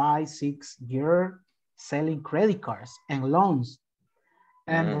during 5-6 years selling credit cards and loans.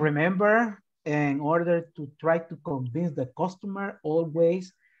 And remember, in order to try to convince the customer,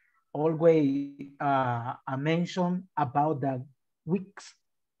 always I mention about the weeks,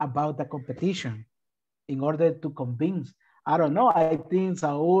 about the competition in order to convince. I don't know, I think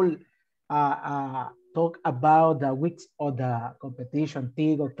Saul talk about the weeks of the competition,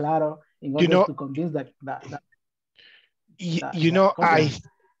 Tigo, Claro, in order to convince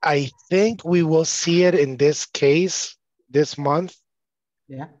I think we will see it in this case this month.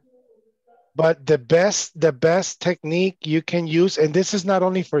 Yeah. But the best technique you can use, and this is not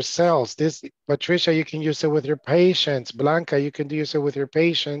only for sales, Patricia, you can use it with your patients. Blanca, you can use it with your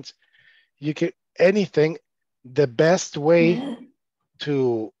patients. You can, anything, the best way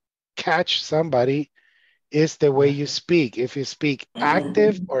to catch somebody is the way you speak. If you speak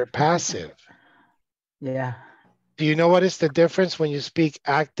active or passive. Yeah. Do you know what is the difference when you speak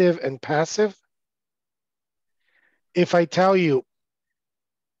active and passive? If I tell you,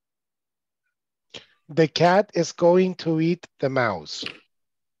 the cat is going to eat the mouse.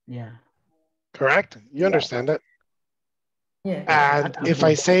 Yeah. Correct? You understand that? Yeah. And if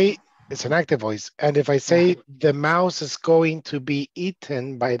I say, it's an active voice. And if I say the mouse is going to be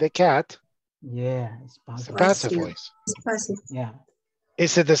eaten by the cat, yeah, it's passive. It's a passive voice. It's passive. Yeah.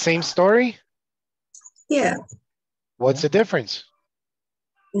 Is it the same story? Yeah. What's the difference?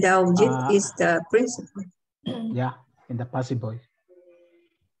 The object is the principal. Yeah, in the passive voice.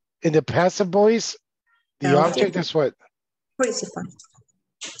 In the passive voice, the object is what? Principal.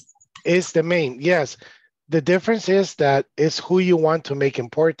 Is the main, yes. The difference is that it's who you want to make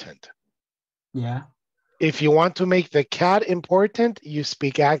important. Yeah. If you want to make the cat important, you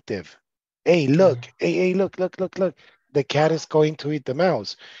speak active. Hey, look, hey, look. The cat is going to eat the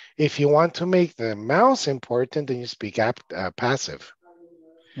mouse. If you want to make the mouse important, then you speak passive.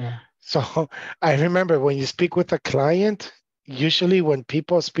 Yeah. So I remember when you speak with a client, usually when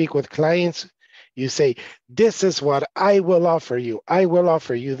people speak with clients, you say, this is what I will offer you. I will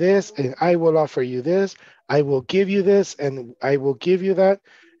offer you this, and I will offer you this. I will give you this, and I will give you that.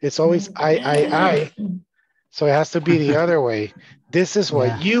 It's always I. So it has to be the other way. This is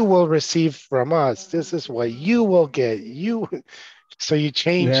what you will receive from us. This is what you will get. So you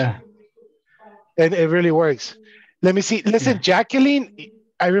change. Yeah. And it really works. Let me see. Listen, Jacqueline,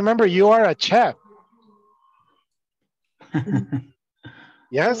 I remember you are a chef.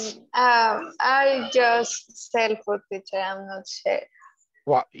 Yes? I just sell food, teacher. I'm not chef.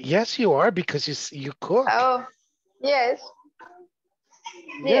 Well, yes, you are because you cook. Oh, yes.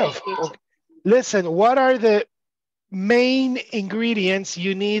 Yeah. Yes, teacher. Listen, what are the main ingredients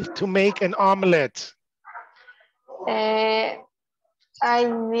you need to make an omelet? I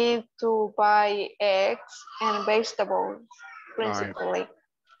need to buy eggs and vegetables, principally.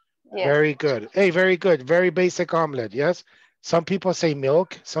 Yes. Very good. Hey, very good. Very basic omelet, yes? Some people say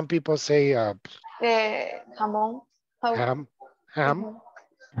milk. Some people say Jamón. ham. Ham.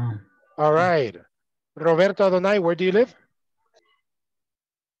 Mhm. All right. Roberto Adonai, where do you live?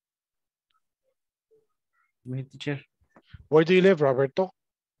 My teacher. Where do you live, Roberto?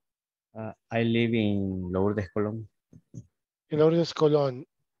 I live in Lourdes, Colón. In Lourdes, Colón.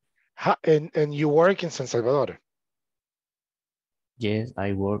 And you work in San Salvador? Yes,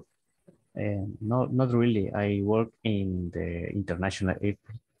 I work. Not really. I work in the international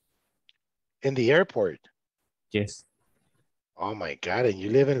airport. In the airport? Yes. Oh my God, and you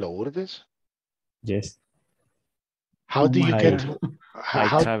live in Lourdes? Yes. How do you get to...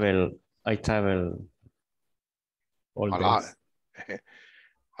 I travel all a lot.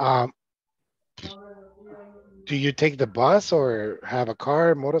 Do you take the bus or have a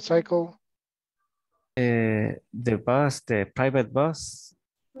car, motorcycle? The bus, the private bus.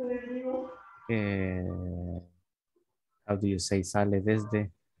 How do you say sale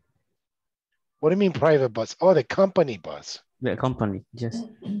desde? What do you mean private bus? Oh, the company bus. The company, yes.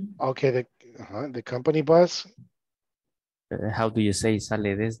 Okay, the company bus. How do you say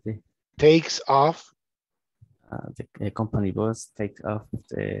sale desde? Takes off. The company bus takes off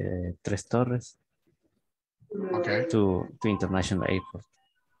the Tres Torres. Okay. To international airport.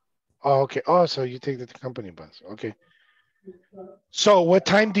 Oh, okay. Oh, so you take the company bus. Okay. So what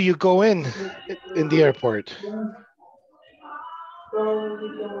time do you go in the airport?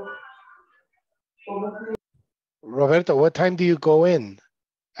 Roberto, what time do you go in?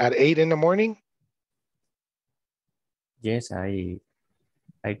 At 8 in the morning? Yes, I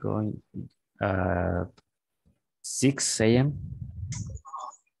go in 6 a.m.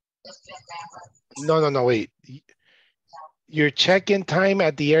 No, wait. Your check-in time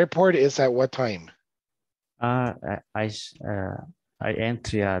at the airport is at what time? I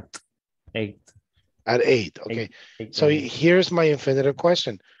enter at 8. At 8, okay. 8 so here's my infinitive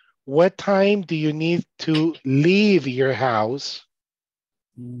question. What time do you need to leave your house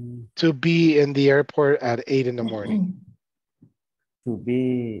to be in the airport at 8 in the morning? To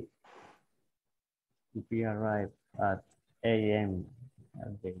be arrived at 8 a.m.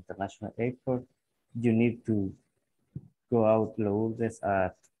 at the international airport, you need to go out Lourdes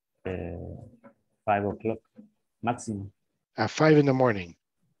at 5 o'clock maximum. At 5 in the morning?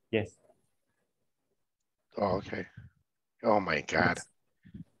 Yes. Oh, okay. Oh my God.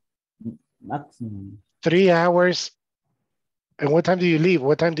 Maximum. 3 hours. And what time do you leave?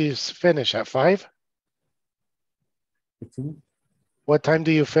 What time do you finish? At 5? What time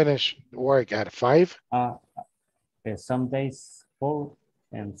do you finish work? At 5? Some days 4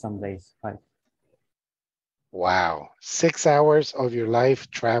 and some days 5. Wow. 6 hours of your life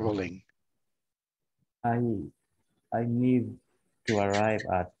traveling. I need to arrive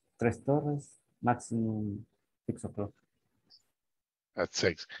at Tres Torres maximum 6 o'clock. At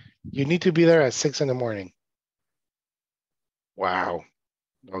 6. You need to be there at 6 in the morning. Wow.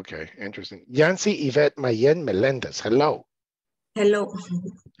 Okay, interesting. Yancy Yvette Mayen Melendez, hello. Hello.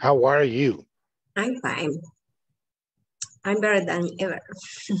 How are you? I'm fine. I'm better than ever.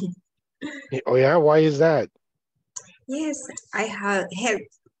 Oh yeah, why is that? Yes, I have health.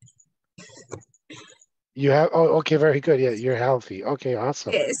 You have, oh, okay, very good. Yeah, you're healthy. Okay,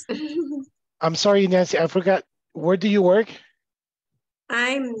 awesome. Yes. I'm sorry, Nancy, I forgot. Where do you work?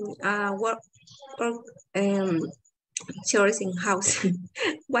 I'm chores in house.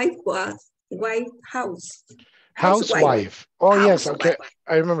 White house. Housewife. Oh yes, okay.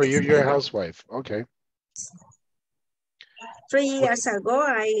 I remember you're a housewife. Okay. 3 years ago,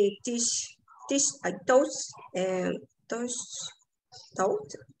 I taught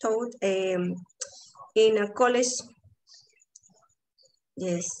in a college.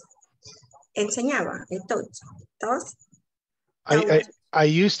 Yes. Enseñaba. Taught. I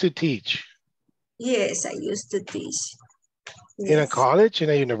used to teach. Yes, I used to teach. Yes. In a college, in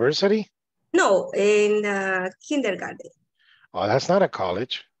a university? No, in kindergarten. Oh, that's not a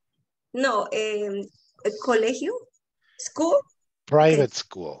college. No, a colegio, school. Private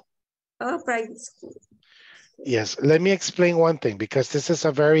school. Oh, private school. Yes, let me explain one thing because this is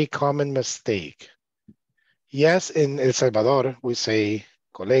a very common mistake. Yes, in El Salvador, we say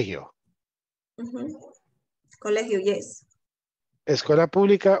colegio. Colegio, yes. Escuela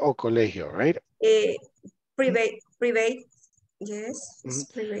pública o colegio, right? Private, yes, it's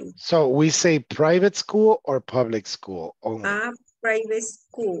private. So we say private school or public school only. Private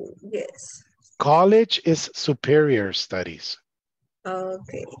school, yes. College is superior studies.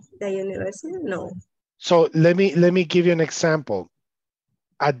 Okay, the university, no. So let me give you an example.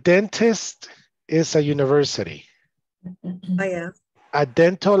 A dentist is a university. Oh, yeah. A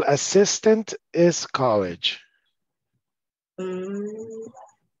dental assistant is college. Mm.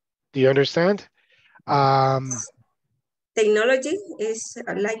 Do you understand? Technology is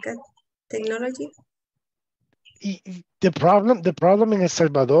like a technology. The problem in El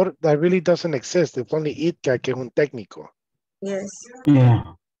Salvador that really doesn't exist. It's only ITCA que es un técnico. Yes. Yeah.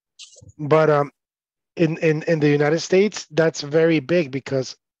 But in the United States, that's very big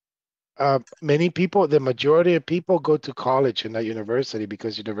because many people, the majority of people go to college and not university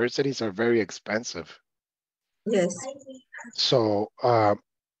because universities are very expensive. Yes. So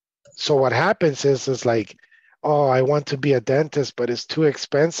so what happens is like, oh, I want to be a dentist, but it's too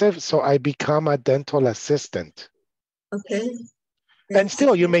expensive. So I become a dental assistant. Okay. And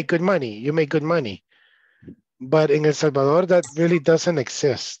still you make good money. You make good money. But in El Salvador, that really doesn't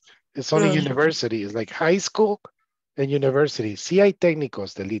exist. It's only university. It's like high school and university. Sí hay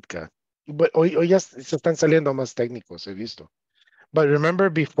técnicos de LITCA. But hoy ya se están saliendo más técnicos, he visto. But remember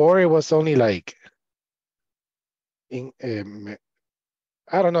before it was only like,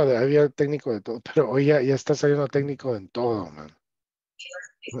 I don't know, había técnico de todo, pero hoy ya está saliendo técnico en todo, man.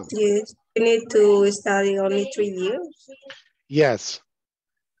 Yes, you need to study only 3 years. Yes,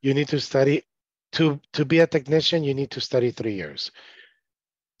 you need to study, to be a technician, you need to study 3 years.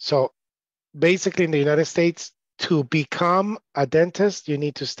 So basically in the United States, to become a dentist, you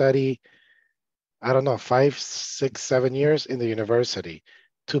need to study, I don't know, 5, 6, 7 years in the university.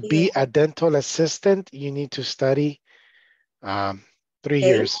 To be a dental assistant, you need to study 3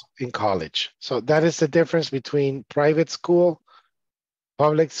 years in college. So that is the difference between private school,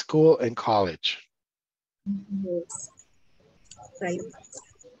 public school, and college. Yes. Right.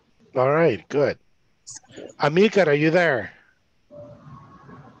 All right, good. Amilcar, are you there?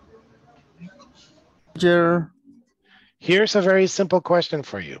 Sure. Here's a very simple question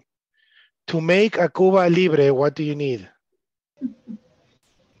for you. To make a Cuba Libre, what do you need?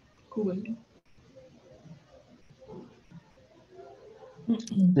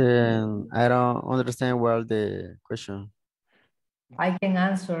 I don't understand well the question. I can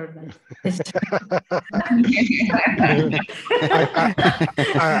answer a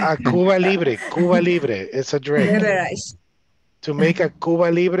Cuba Libre is a drink. Beverage. To make a Cuba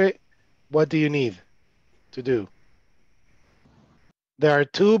Libre, what do you need to do? There are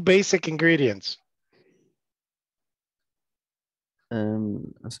 2 basic ingredients.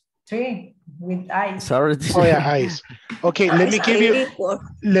 3 with ice. Sorry. Oh yeah, ice. Okay, let me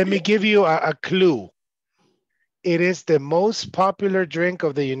give you a clue. It is the most popular drink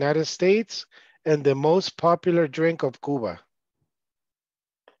of the United States and the most popular drink of Cuba.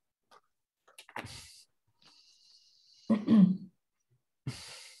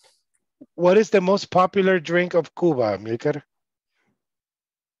 What is the most popular drink of Cuba, Milker?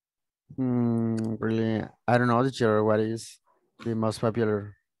 Really, I don't know, teacher, what is the most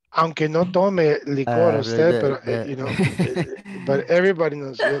popular? Aunque no tome licor usted, pero, you know, but everybody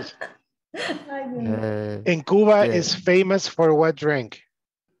knows, yes. In Cuba is famous for what drink?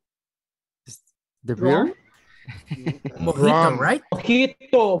 The beer? Mojito, right?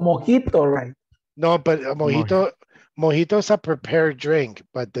 Mojito, right? No, but mojito is a prepared drink,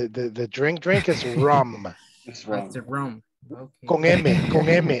 but the drink is rum. It's rum. It's rum. Okay. Con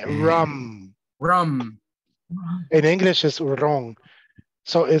M, rum. Rum. In English, it's ron.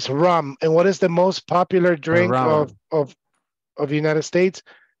 So it's rum. And what is the most popular drink of the United States?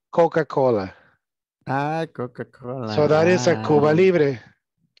 Coca-Cola. Coca-Cola. So that is a Cuba Libre.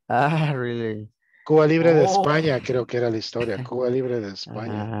 Really? Cuba Libre de España, creo que era la historia. Cuba Libre de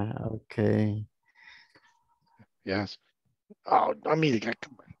España. Okay. Yes. Oh, amiga,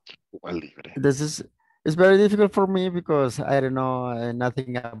 Cuba Libre. It's very difficult for me because I don't know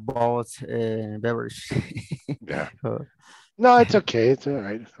nothing about beverage. Yeah. No, it's okay. It's all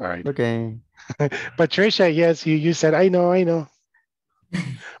right. All right. Okay. Patricia, yes, you said I know.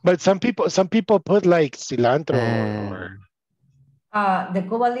 But some people put like cilantro or the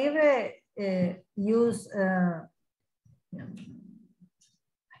Cuba Libre use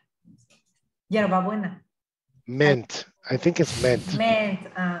yerba buena. Mint. I think it's mint. Mint.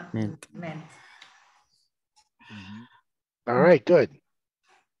 All right, good.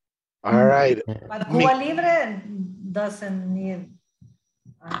 All right. But Cuba Libre doesn't need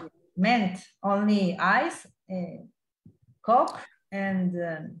mint, only ice, Coke,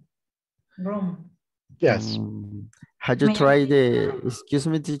 and rum. Yes. Had you tried the, excuse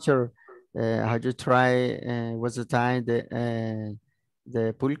me, teacher, had you tried, what's the time, the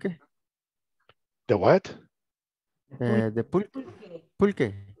pulque? The what? The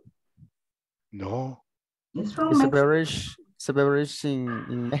pulque. No. It's from It's a Mexico. beverage. It's a beverage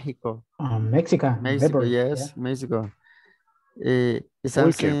in Mexico. Mexican Mexico, beverage, yes, yeah. Mexico. It's Pulque.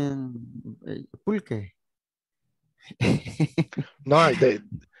 something pulque. No,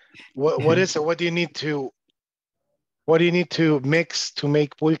 what is it? What do you need to mix to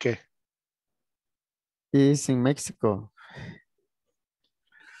make pulque? It's in Mexico.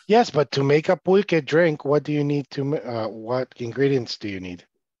 Yes, but to make a pulque drink, what do you need to? What ingredients do you need?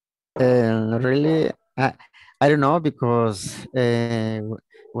 Really, I don't know because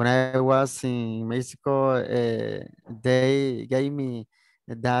when I was in Mexico, they gave me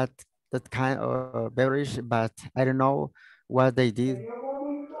that kind of beverage, but I don't know what they did.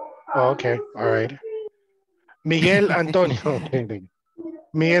 Oh, okay, all right. Miguel Antonio.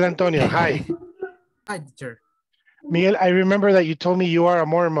 Miguel Antonio, hi. Hi, teacher. Miguel, I remember that you told me you are a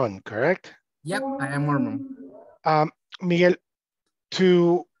Mormon, correct? Yep, I am Mormon. Miguel,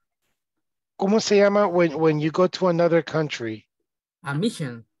 ¿cómo se llama when you go to another country? A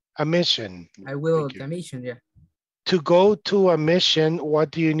mission. A mission. I will the mission, yeah. To go to a mission,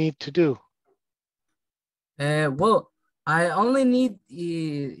 what do you need to do? Well, I only need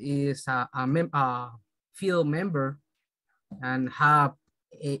is a field member and have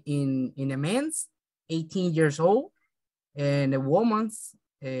in a man's 18 years old and a woman's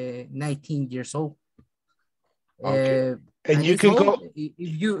 19 years old. Okay. And you can go.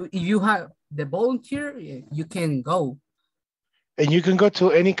 If you have the volunteer, you can go. And you can go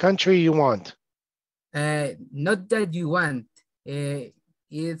to any country you want. Not that you want.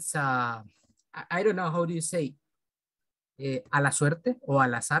 It's I don't know how do you say. A la suerte o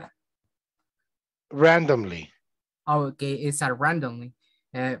al azar. Randomly. Okay, it's a randomly.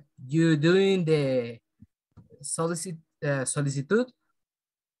 You doing the solicitude,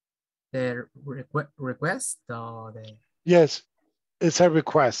 the request or the. Yes, it's a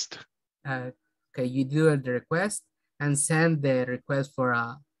request. Okay, you do the request and send the request for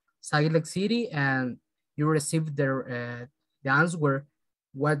a Salt City, and you receive the answer.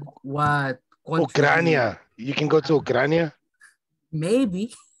 What country? Ucrania. You can go to Ucrania.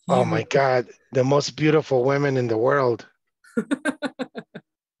 Maybe. Oh my God, the most beautiful women in the world.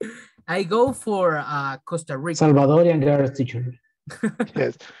 I go for Costa Rica. Salvadorian girls, teacher.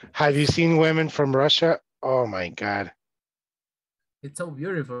 Yes. Have you seen women from Russia? Oh my God. It's so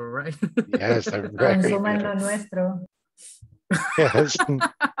beautiful, right? Yes, they're very Consumen lo beautiful. nuestro. Yes.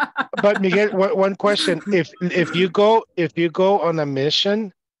 But Miguel, one question: if you go on a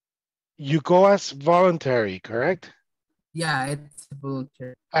mission, you go as voluntary, correct? Yeah, it's a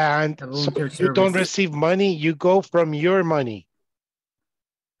volunteer. And so volunteer you don't service. receive money; you go from your money.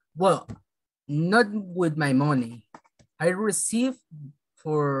 Well, not with my money. I receive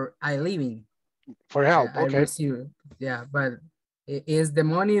for I living. For help, I okay. receive, yeah, but it is the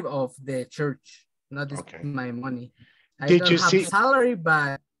money of the church, not my money. I Did don't you have see? salary,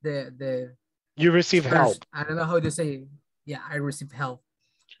 but the You receive church, help. I don't know how to say. Yeah, I receive help.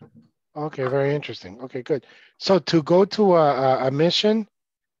 Okay, very interesting. Okay, good. So to go to a mission,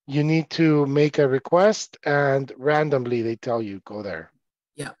 you need to make a request, and randomly they tell you go there.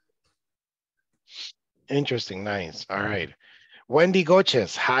 Yeah. Interesting, nice. All right. Wendy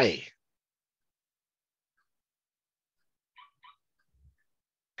Goches, hi.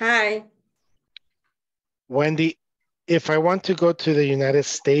 Hi. Wendy, if I want to go to the United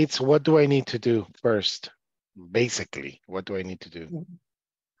States, what do I need to do first? Basically, what do I need to do?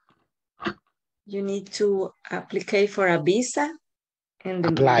 You need to apply for a visa in the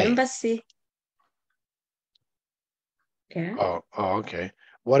Apply. embassy. Yeah. Oh, okay.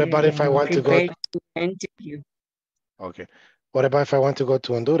 What about if I want to go? Prepare to interview. Okay. What about if I want to go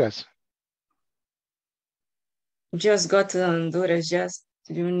to Honduras? Just go to Honduras. Just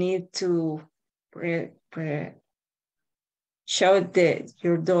you need to show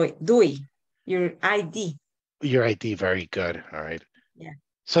your DUI, your ID. Your ID, very good. All right. Yeah.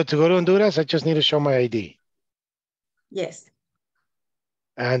 So to go to Honduras, I just need to show my ID. Yes.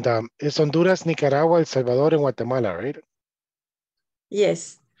 And it's Honduras, Nicaragua, El Salvador, and Guatemala, right?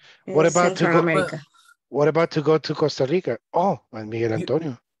 Yes. What about Central America? What about to go to Costa Rica? Oh, and Miguel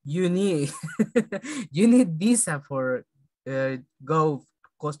Antonio. You need you need visa for go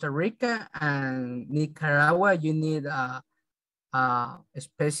Costa Rica and Nicaragua. You need a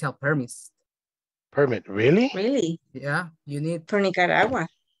special permits. Permit, really? Really? Yeah, you need. For Nicaragua?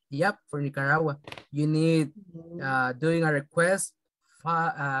 Yep, for Nicaragua. You need doing a request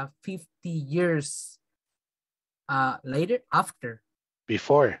 50 years later, after.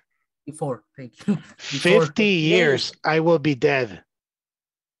 Before. Before, thank you. 50 years, I will be dead.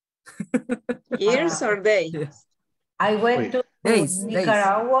 Years or days? Yes. I went to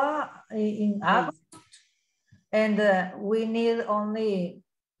Nicaragua in August, and we need only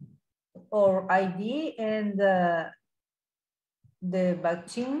our ID and the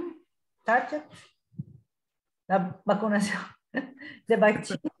vaccine target, la vacunación, the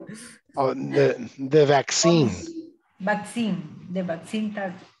vaccine. Oh, the vaccine. The vaccine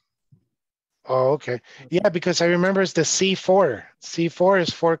target. Oh, okay. Yeah, because I remember it's the C4. C4 is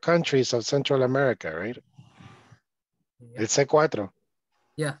 4 countries of Central America, right? Yeah. It's C4.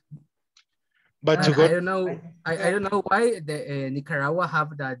 Yeah. But to go, I don't know. I don't know why the Nicaragua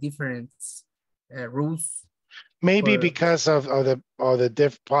have the different rules. Maybe because of the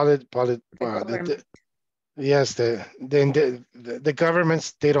diff yes, the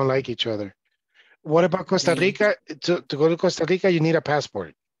governments, they don't like each other. What about Costa Rica? To go to Costa Rica, you need a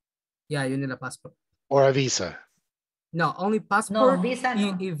passport. Yeah, you need a passport. Or a visa. No, only passport. No, visa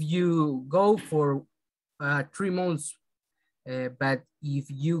no. If you go for 3 months, but if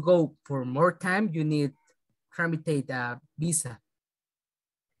you go for more time, you need tramitate a visa.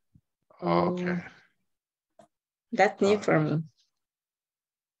 Oh, okay. That's new for me.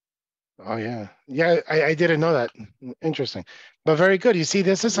 Oh yeah, yeah. I didn't know that. Interesting, but very good. You see,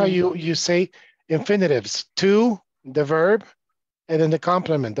 this is how you say infinitives: to, the verb, and then the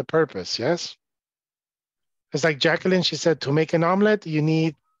complement, the purpose. Yes. It's like Jacqueline. She said to make an omelet, you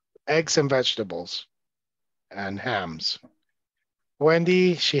need eggs and vegetables, and hams.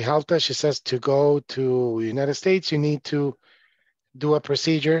 Wendy, she helped us. She says to go to United States, you need to do a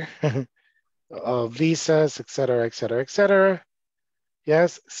procedure of visas, etc., etc., etc.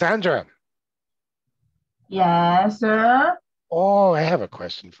 Yes, Sandra. Yes, sir. Oh, I have a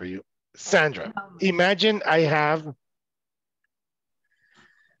question for you. Sandra, imagine I have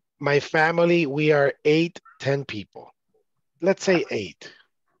my family, we are 10 people. Let's say 8.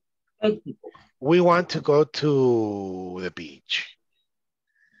 8 people. We want to go to the beach.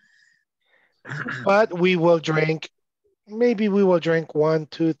 But we will drink, maybe we will drink 1,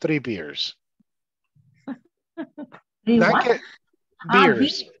 2, 3 beers. Not get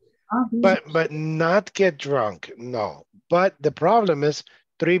beers. But not get drunk, no. But the problem is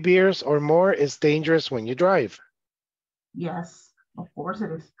 3 beers or more is dangerous when you drive. Yes, of course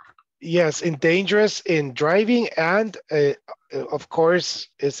it is. Yes, and dangerous in driving, and of course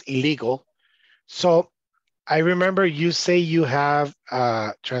it's illegal. So I remember you say you have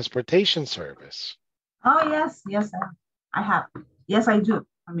a transportation service. Oh, yes, yes, I have. Yes, I do.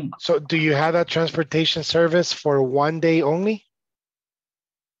 I mean. So do you have that transportation service for 1 day only?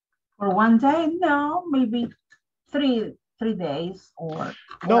 For 1 day? No, maybe 3 days or.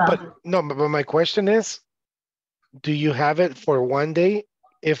 No, but my question is, do you have it for 1 day?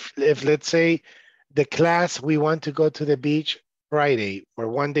 If let's say the class, we want to go to the beach Friday for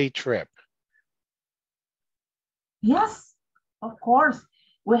 1 day trip. Yes, of course.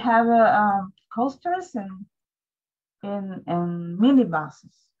 We have coasters and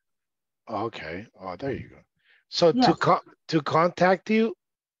minibuses. Okay. Oh, there you go. So yes. to contact you,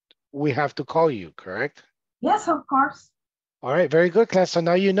 we have to call you, correct? Yes, of course. All right, very good, class. So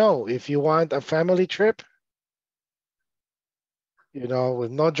now you know, if you want a family trip, you know,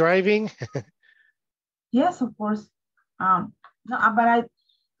 with no driving. Yes, of course. No, but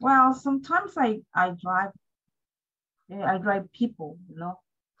sometimes I drive. I drive people, you know,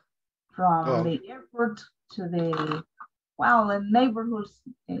 from the airport to the neighborhoods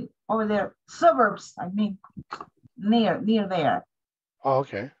over there, suburbs. I mean, near there. Oh,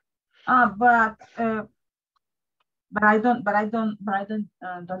 okay. But I don't drive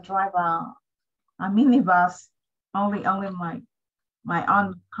a minibus. Only my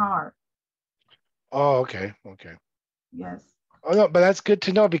own car. Oh, okay. Okay. Yes. Oh no, but that's good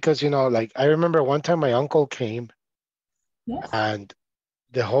to know because, you know, like I remember one time my uncle came. Yes. And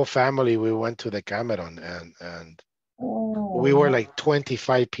the whole family, we went to the Cameron and we were like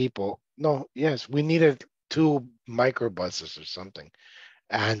 25 people. No, yes, we needed 2 microbuses or something.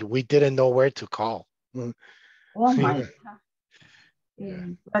 And we didn't know where to call. Oh my God. Yeah.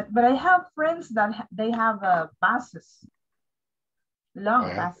 But I have friends that they have buses.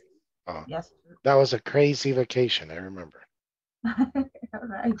 Long buses. Oh, yes. That was a crazy vacation, I remember. All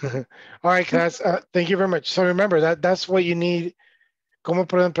right. All right, class. Thank you very much. So remember that's what you need. ¿Cómo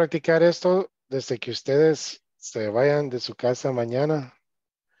pueden practicar esto? Desde que ustedes se vayan de su casa mañana,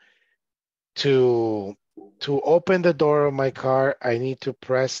 to open the door of my car, I need to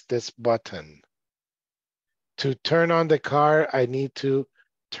press this button. To turn on the car, I need to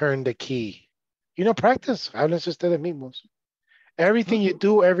turn the key. You know, practice. Háblense ustedes mismos. Everything you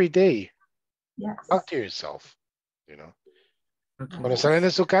do every day, Yes. talk to yourself, you know. Cuando salen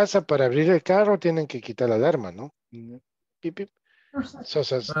de su casa para abrir el carro, tienen que quitar la alarma, ¿no? Beep, beep. So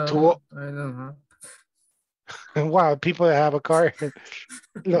says, I don't know. wow, people that have a car,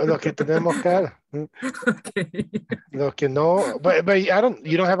 los que tenemos carro. Okay. Los que no, but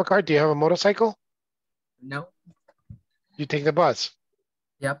you don't have a car, do you have a motorcycle? No. You take the bus?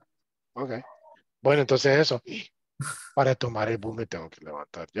 Yep. Okay. Bueno, entonces eso. Para tomar el bus me tengo que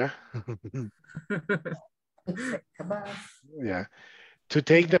levantar, ¿ya? Yeah. To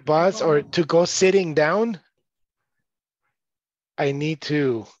take the bus or to go sitting down, I need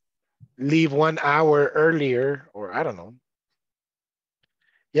to leave 1 hour earlier, or I don't know.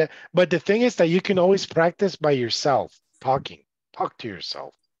 Yeah, but the thing is that you can always practice by yourself, talking. Talk to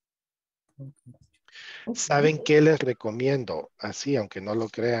yourself. ¿Saben qué les recomiendo? Así, aunque no lo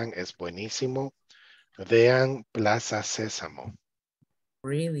crean, es buenísimo. Vean Plaza Sésamo.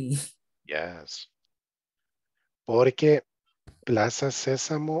 Really? Yes. Porque Plaza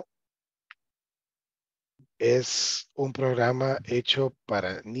Sésamo es un programa hecho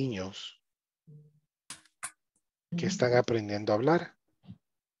para niños que están aprendiendo a hablar,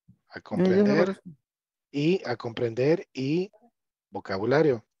 a comprender y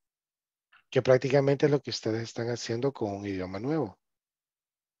vocabulario, que prácticamente es lo que ustedes están haciendo con un idioma nuevo.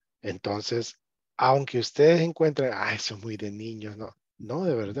 Entonces, aunque ustedes encuentren, eso es muy de niños, no,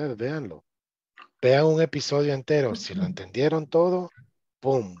 de verdad, véanlo. Vean un episodio entero, si lo entendieron todo,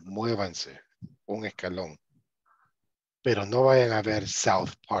 ¡pum!, muévanse un escalón. Pero no vayan a ver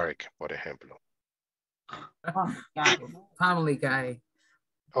South Park, por ejemplo. Family Guy.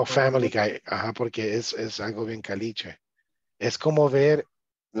 O Family Guy, ajá, porque es algo bien caliche. Es como ver,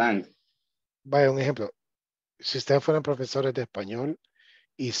 vaya un ejemplo, si ustedes fueran profesores de español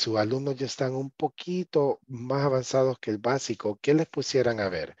y sus alumnos ya están un poquito más avanzados que el básico, ¿qué les pusieran a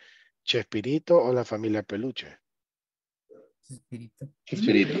ver? ¿Chespirito o la familia Peluche?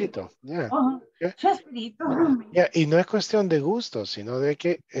 Chespirito, ya. Chespirito. Y no es cuestión de gusto, sino de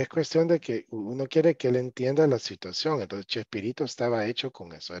que es cuestión de que uno quiere que él entienda la situación. Entonces, Chespirito estaba hecho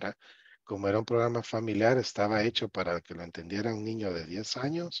con eso. Como era un programa familiar, estaba hecho para que lo entendiera un niño de 10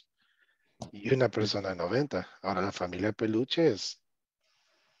 años y una persona de 90. Ahora, la familia Peluche es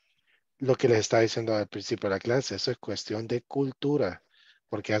lo que les estaba diciendo al principio de la clase. Eso es cuestión de cultura,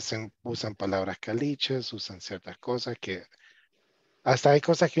 porque usan palabras caliches, usan ciertas cosas que hasta hay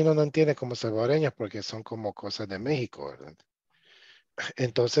cosas que uno no entiende como salvadoreñas porque son como cosas de México, ¿verdad?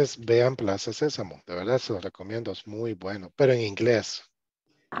 Entonces vean Plaza Sésamo, de verdad se los recomiendo, es muy bueno, pero en inglés.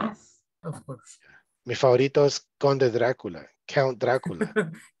 Yes, of course. Mi favorito es Conde Drácula, Count Drácula.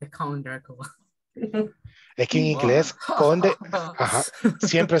 Count Drácula. Es que en inglés, Conde, ajá,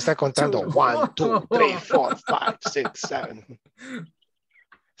 siempre está contando 1, 2, 3, 4, 5, 6, 7.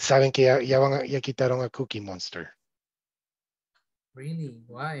 Saben que ya quitaron a Cookie Monster. Really?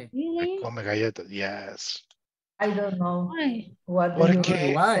 Why? Come galletas, yes. I don't know. What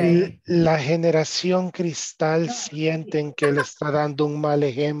Porque la generación cristal sienten que le está dando un mal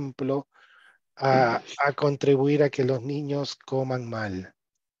ejemplo a contribuir a que los niños coman mal.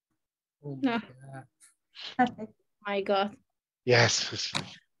 Oh No. My God. Yes.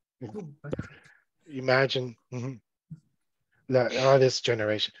 Imagine. This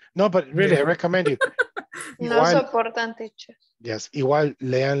generation. No, but really, I recommend you. No soportan, teacher. Yes. Igual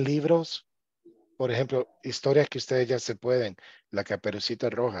lean libros. Por ejemplo, historias que ustedes ya se pueden. La Caperucita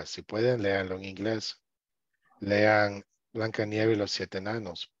Roja, si pueden, léanlo en inglés. Lean Blancanieves y los 7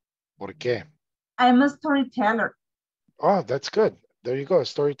 enanos. ¿Por qué? I'm a storyteller. Oh, that's good. There you go,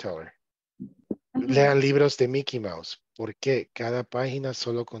 storyteller. Lean libros de Mickey Mouse. ¿Por qué? Cada página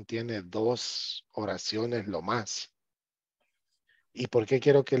solo contiene 2 oraciones lo más. ¿Y por qué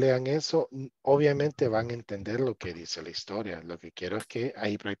quiero que lean eso? Obviamente van a entender lo que dice la historia. Lo que quiero es que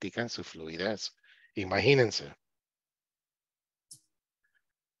ahí practican su fluidez. Imagínense.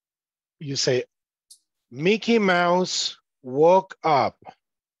 You say, Mickey Mouse woke up,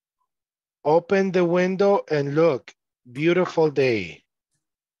 open the window and look, beautiful day.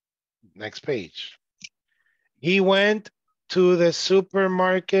 Next page. He went to the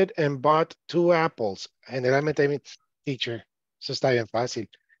supermarket and bought 2 apples. Generalmente, teacher, eso está bien fácil.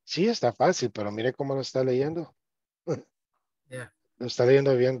 Sí, está fácil, pero mire cómo lo está leyendo. Yeah. Lo está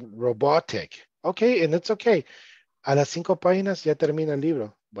leyendo bien robotic. Ok, and it's okay. A las 5 páginas ya termina el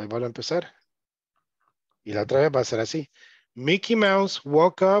libro. Vuelvo a empezar. Y la otra vez va a ser así. Mickey Mouse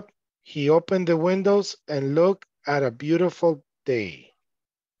woke up, he opened the windows and looked at a beautiful day.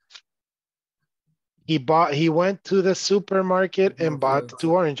 He went to the supermarket and bought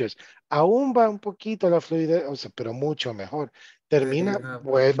 2 oranges. Aún va un poquito la fluidez, o sea, pero mucho mejor. Termina,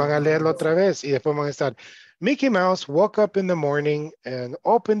 pues van a leerlo otra vez y después van a estar. Mickey Mouse woke up in the morning and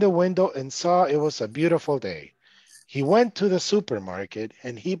opened the window and saw it was a beautiful day. He went to the supermarket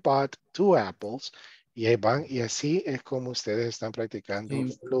and he bought 2 apples. Y ahí van, y así es como ustedes están practicando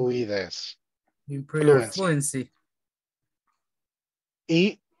fluidez. Fluency.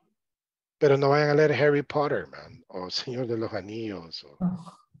 Pero no vayan a leer Harry Potter, man, o Señor de los Anillos, o...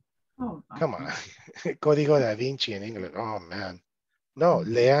 Come on. Código da Vinci en inglés. Oh, man. No,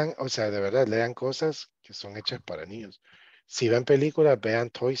 lean, o sea, de verdad, lean cosas que son hechas para niños. Si ven películas, vean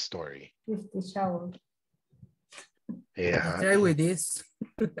Toy Story. Try with this.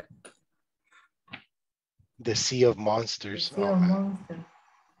 The Sea of Monsters. Oh, man.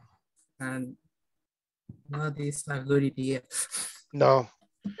 And not is a good idea. No.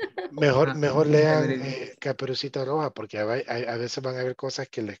 Mejor lean Caperucita Roja, porque a veces van a ver cosas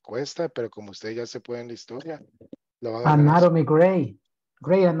que les cuesta, pero como ustedes ya se pueden la historia, lo van a ver. Anatomy,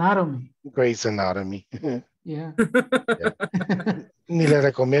 Grey Anatomy. Grey's Anatomy. Yeah. Ni le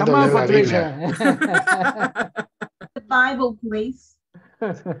recomiendo leer la Biblia. The Bible, please.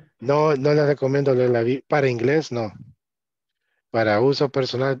 No le recomiendo leer la Biblia. Para inglés, no. Para uso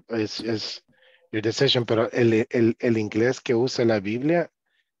personal es your decision, pero el inglés que usa la Biblia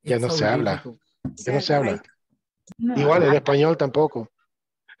ya no se habla. Ya no se habla. Igual el español tampoco.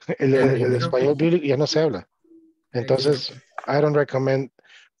 El español bíblico ya no se habla. Entonces, I don't recommend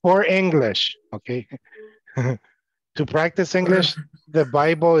for English, okay? To practice English, the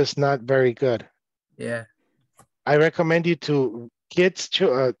Bible is not very good. Yeah. I recommend you to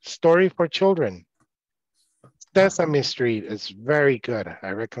story for children. Sesame Street is very good.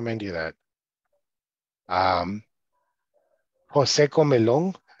 I recommend you that. Jose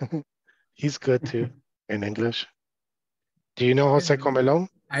Comelon, he's good too in English. Do you know Jose Comelon?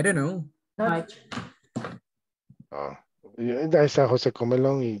 I don't know. Oh, está Jose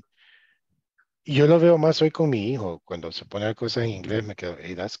Comelon y yo lo veo más hoy con mi hijo. Cuando se pone cosas en inglés me quedo,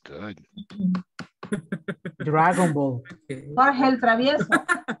 hey, that's good. Dragon Ball. Jorge el Travieso.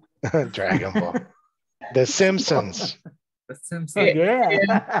 Dragon Ball. The Simpsons. The Simpsons.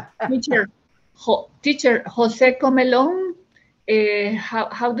 Yeah. Teacher, Jose Comelon,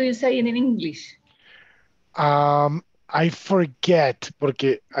 how do you say it in English? I forget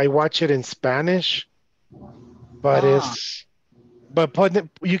porque I watch it in Spanish, but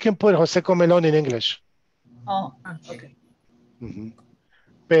you can put Jose Comelon in English. Oh, okay.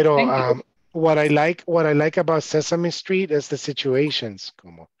 Pero what I like about Sesame Street is the situations.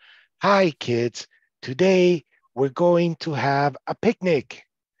 Como, hi kids, today we're going to have a picnic.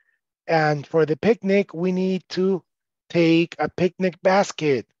 And for the picnic, we need to take a picnic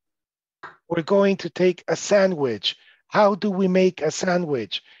basket. We're going to take a sandwich. How do we make a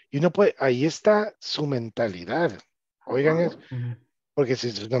sandwich? You know, pues ahí está su mentalidad. Oigan eso. Porque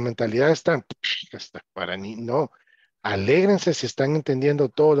si su mentalidad está para mí, no. Alégrense si están entendiendo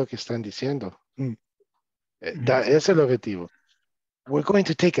todo lo que están diciendo. Ese es el objetivo. We're going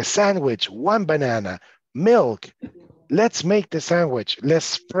to take a sandwich, 1 banana, milk. Let's make the sandwich. Let's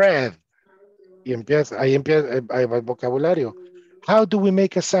spread. Y ahí empieza el vocabulario. How do we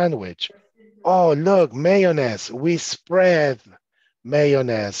make a sandwich? Oh, look, mayonnaise. We spread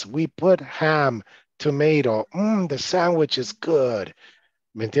mayonnaise. We put ham, tomato. The sandwich is good.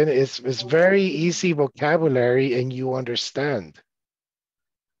 ¿Me entiendes? It's very easy vocabulary and you understand.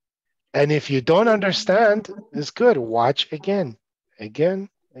 And if you don't understand, it's good. Watch again. Again.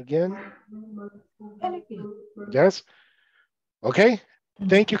 Yes? Okay.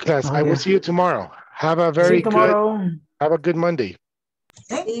 Thank you, class. I will see you tomorrow. Have a good Monday.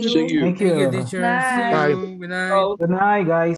 Thank you. Thank you, teacher. Bye. Good night. Good night, guys.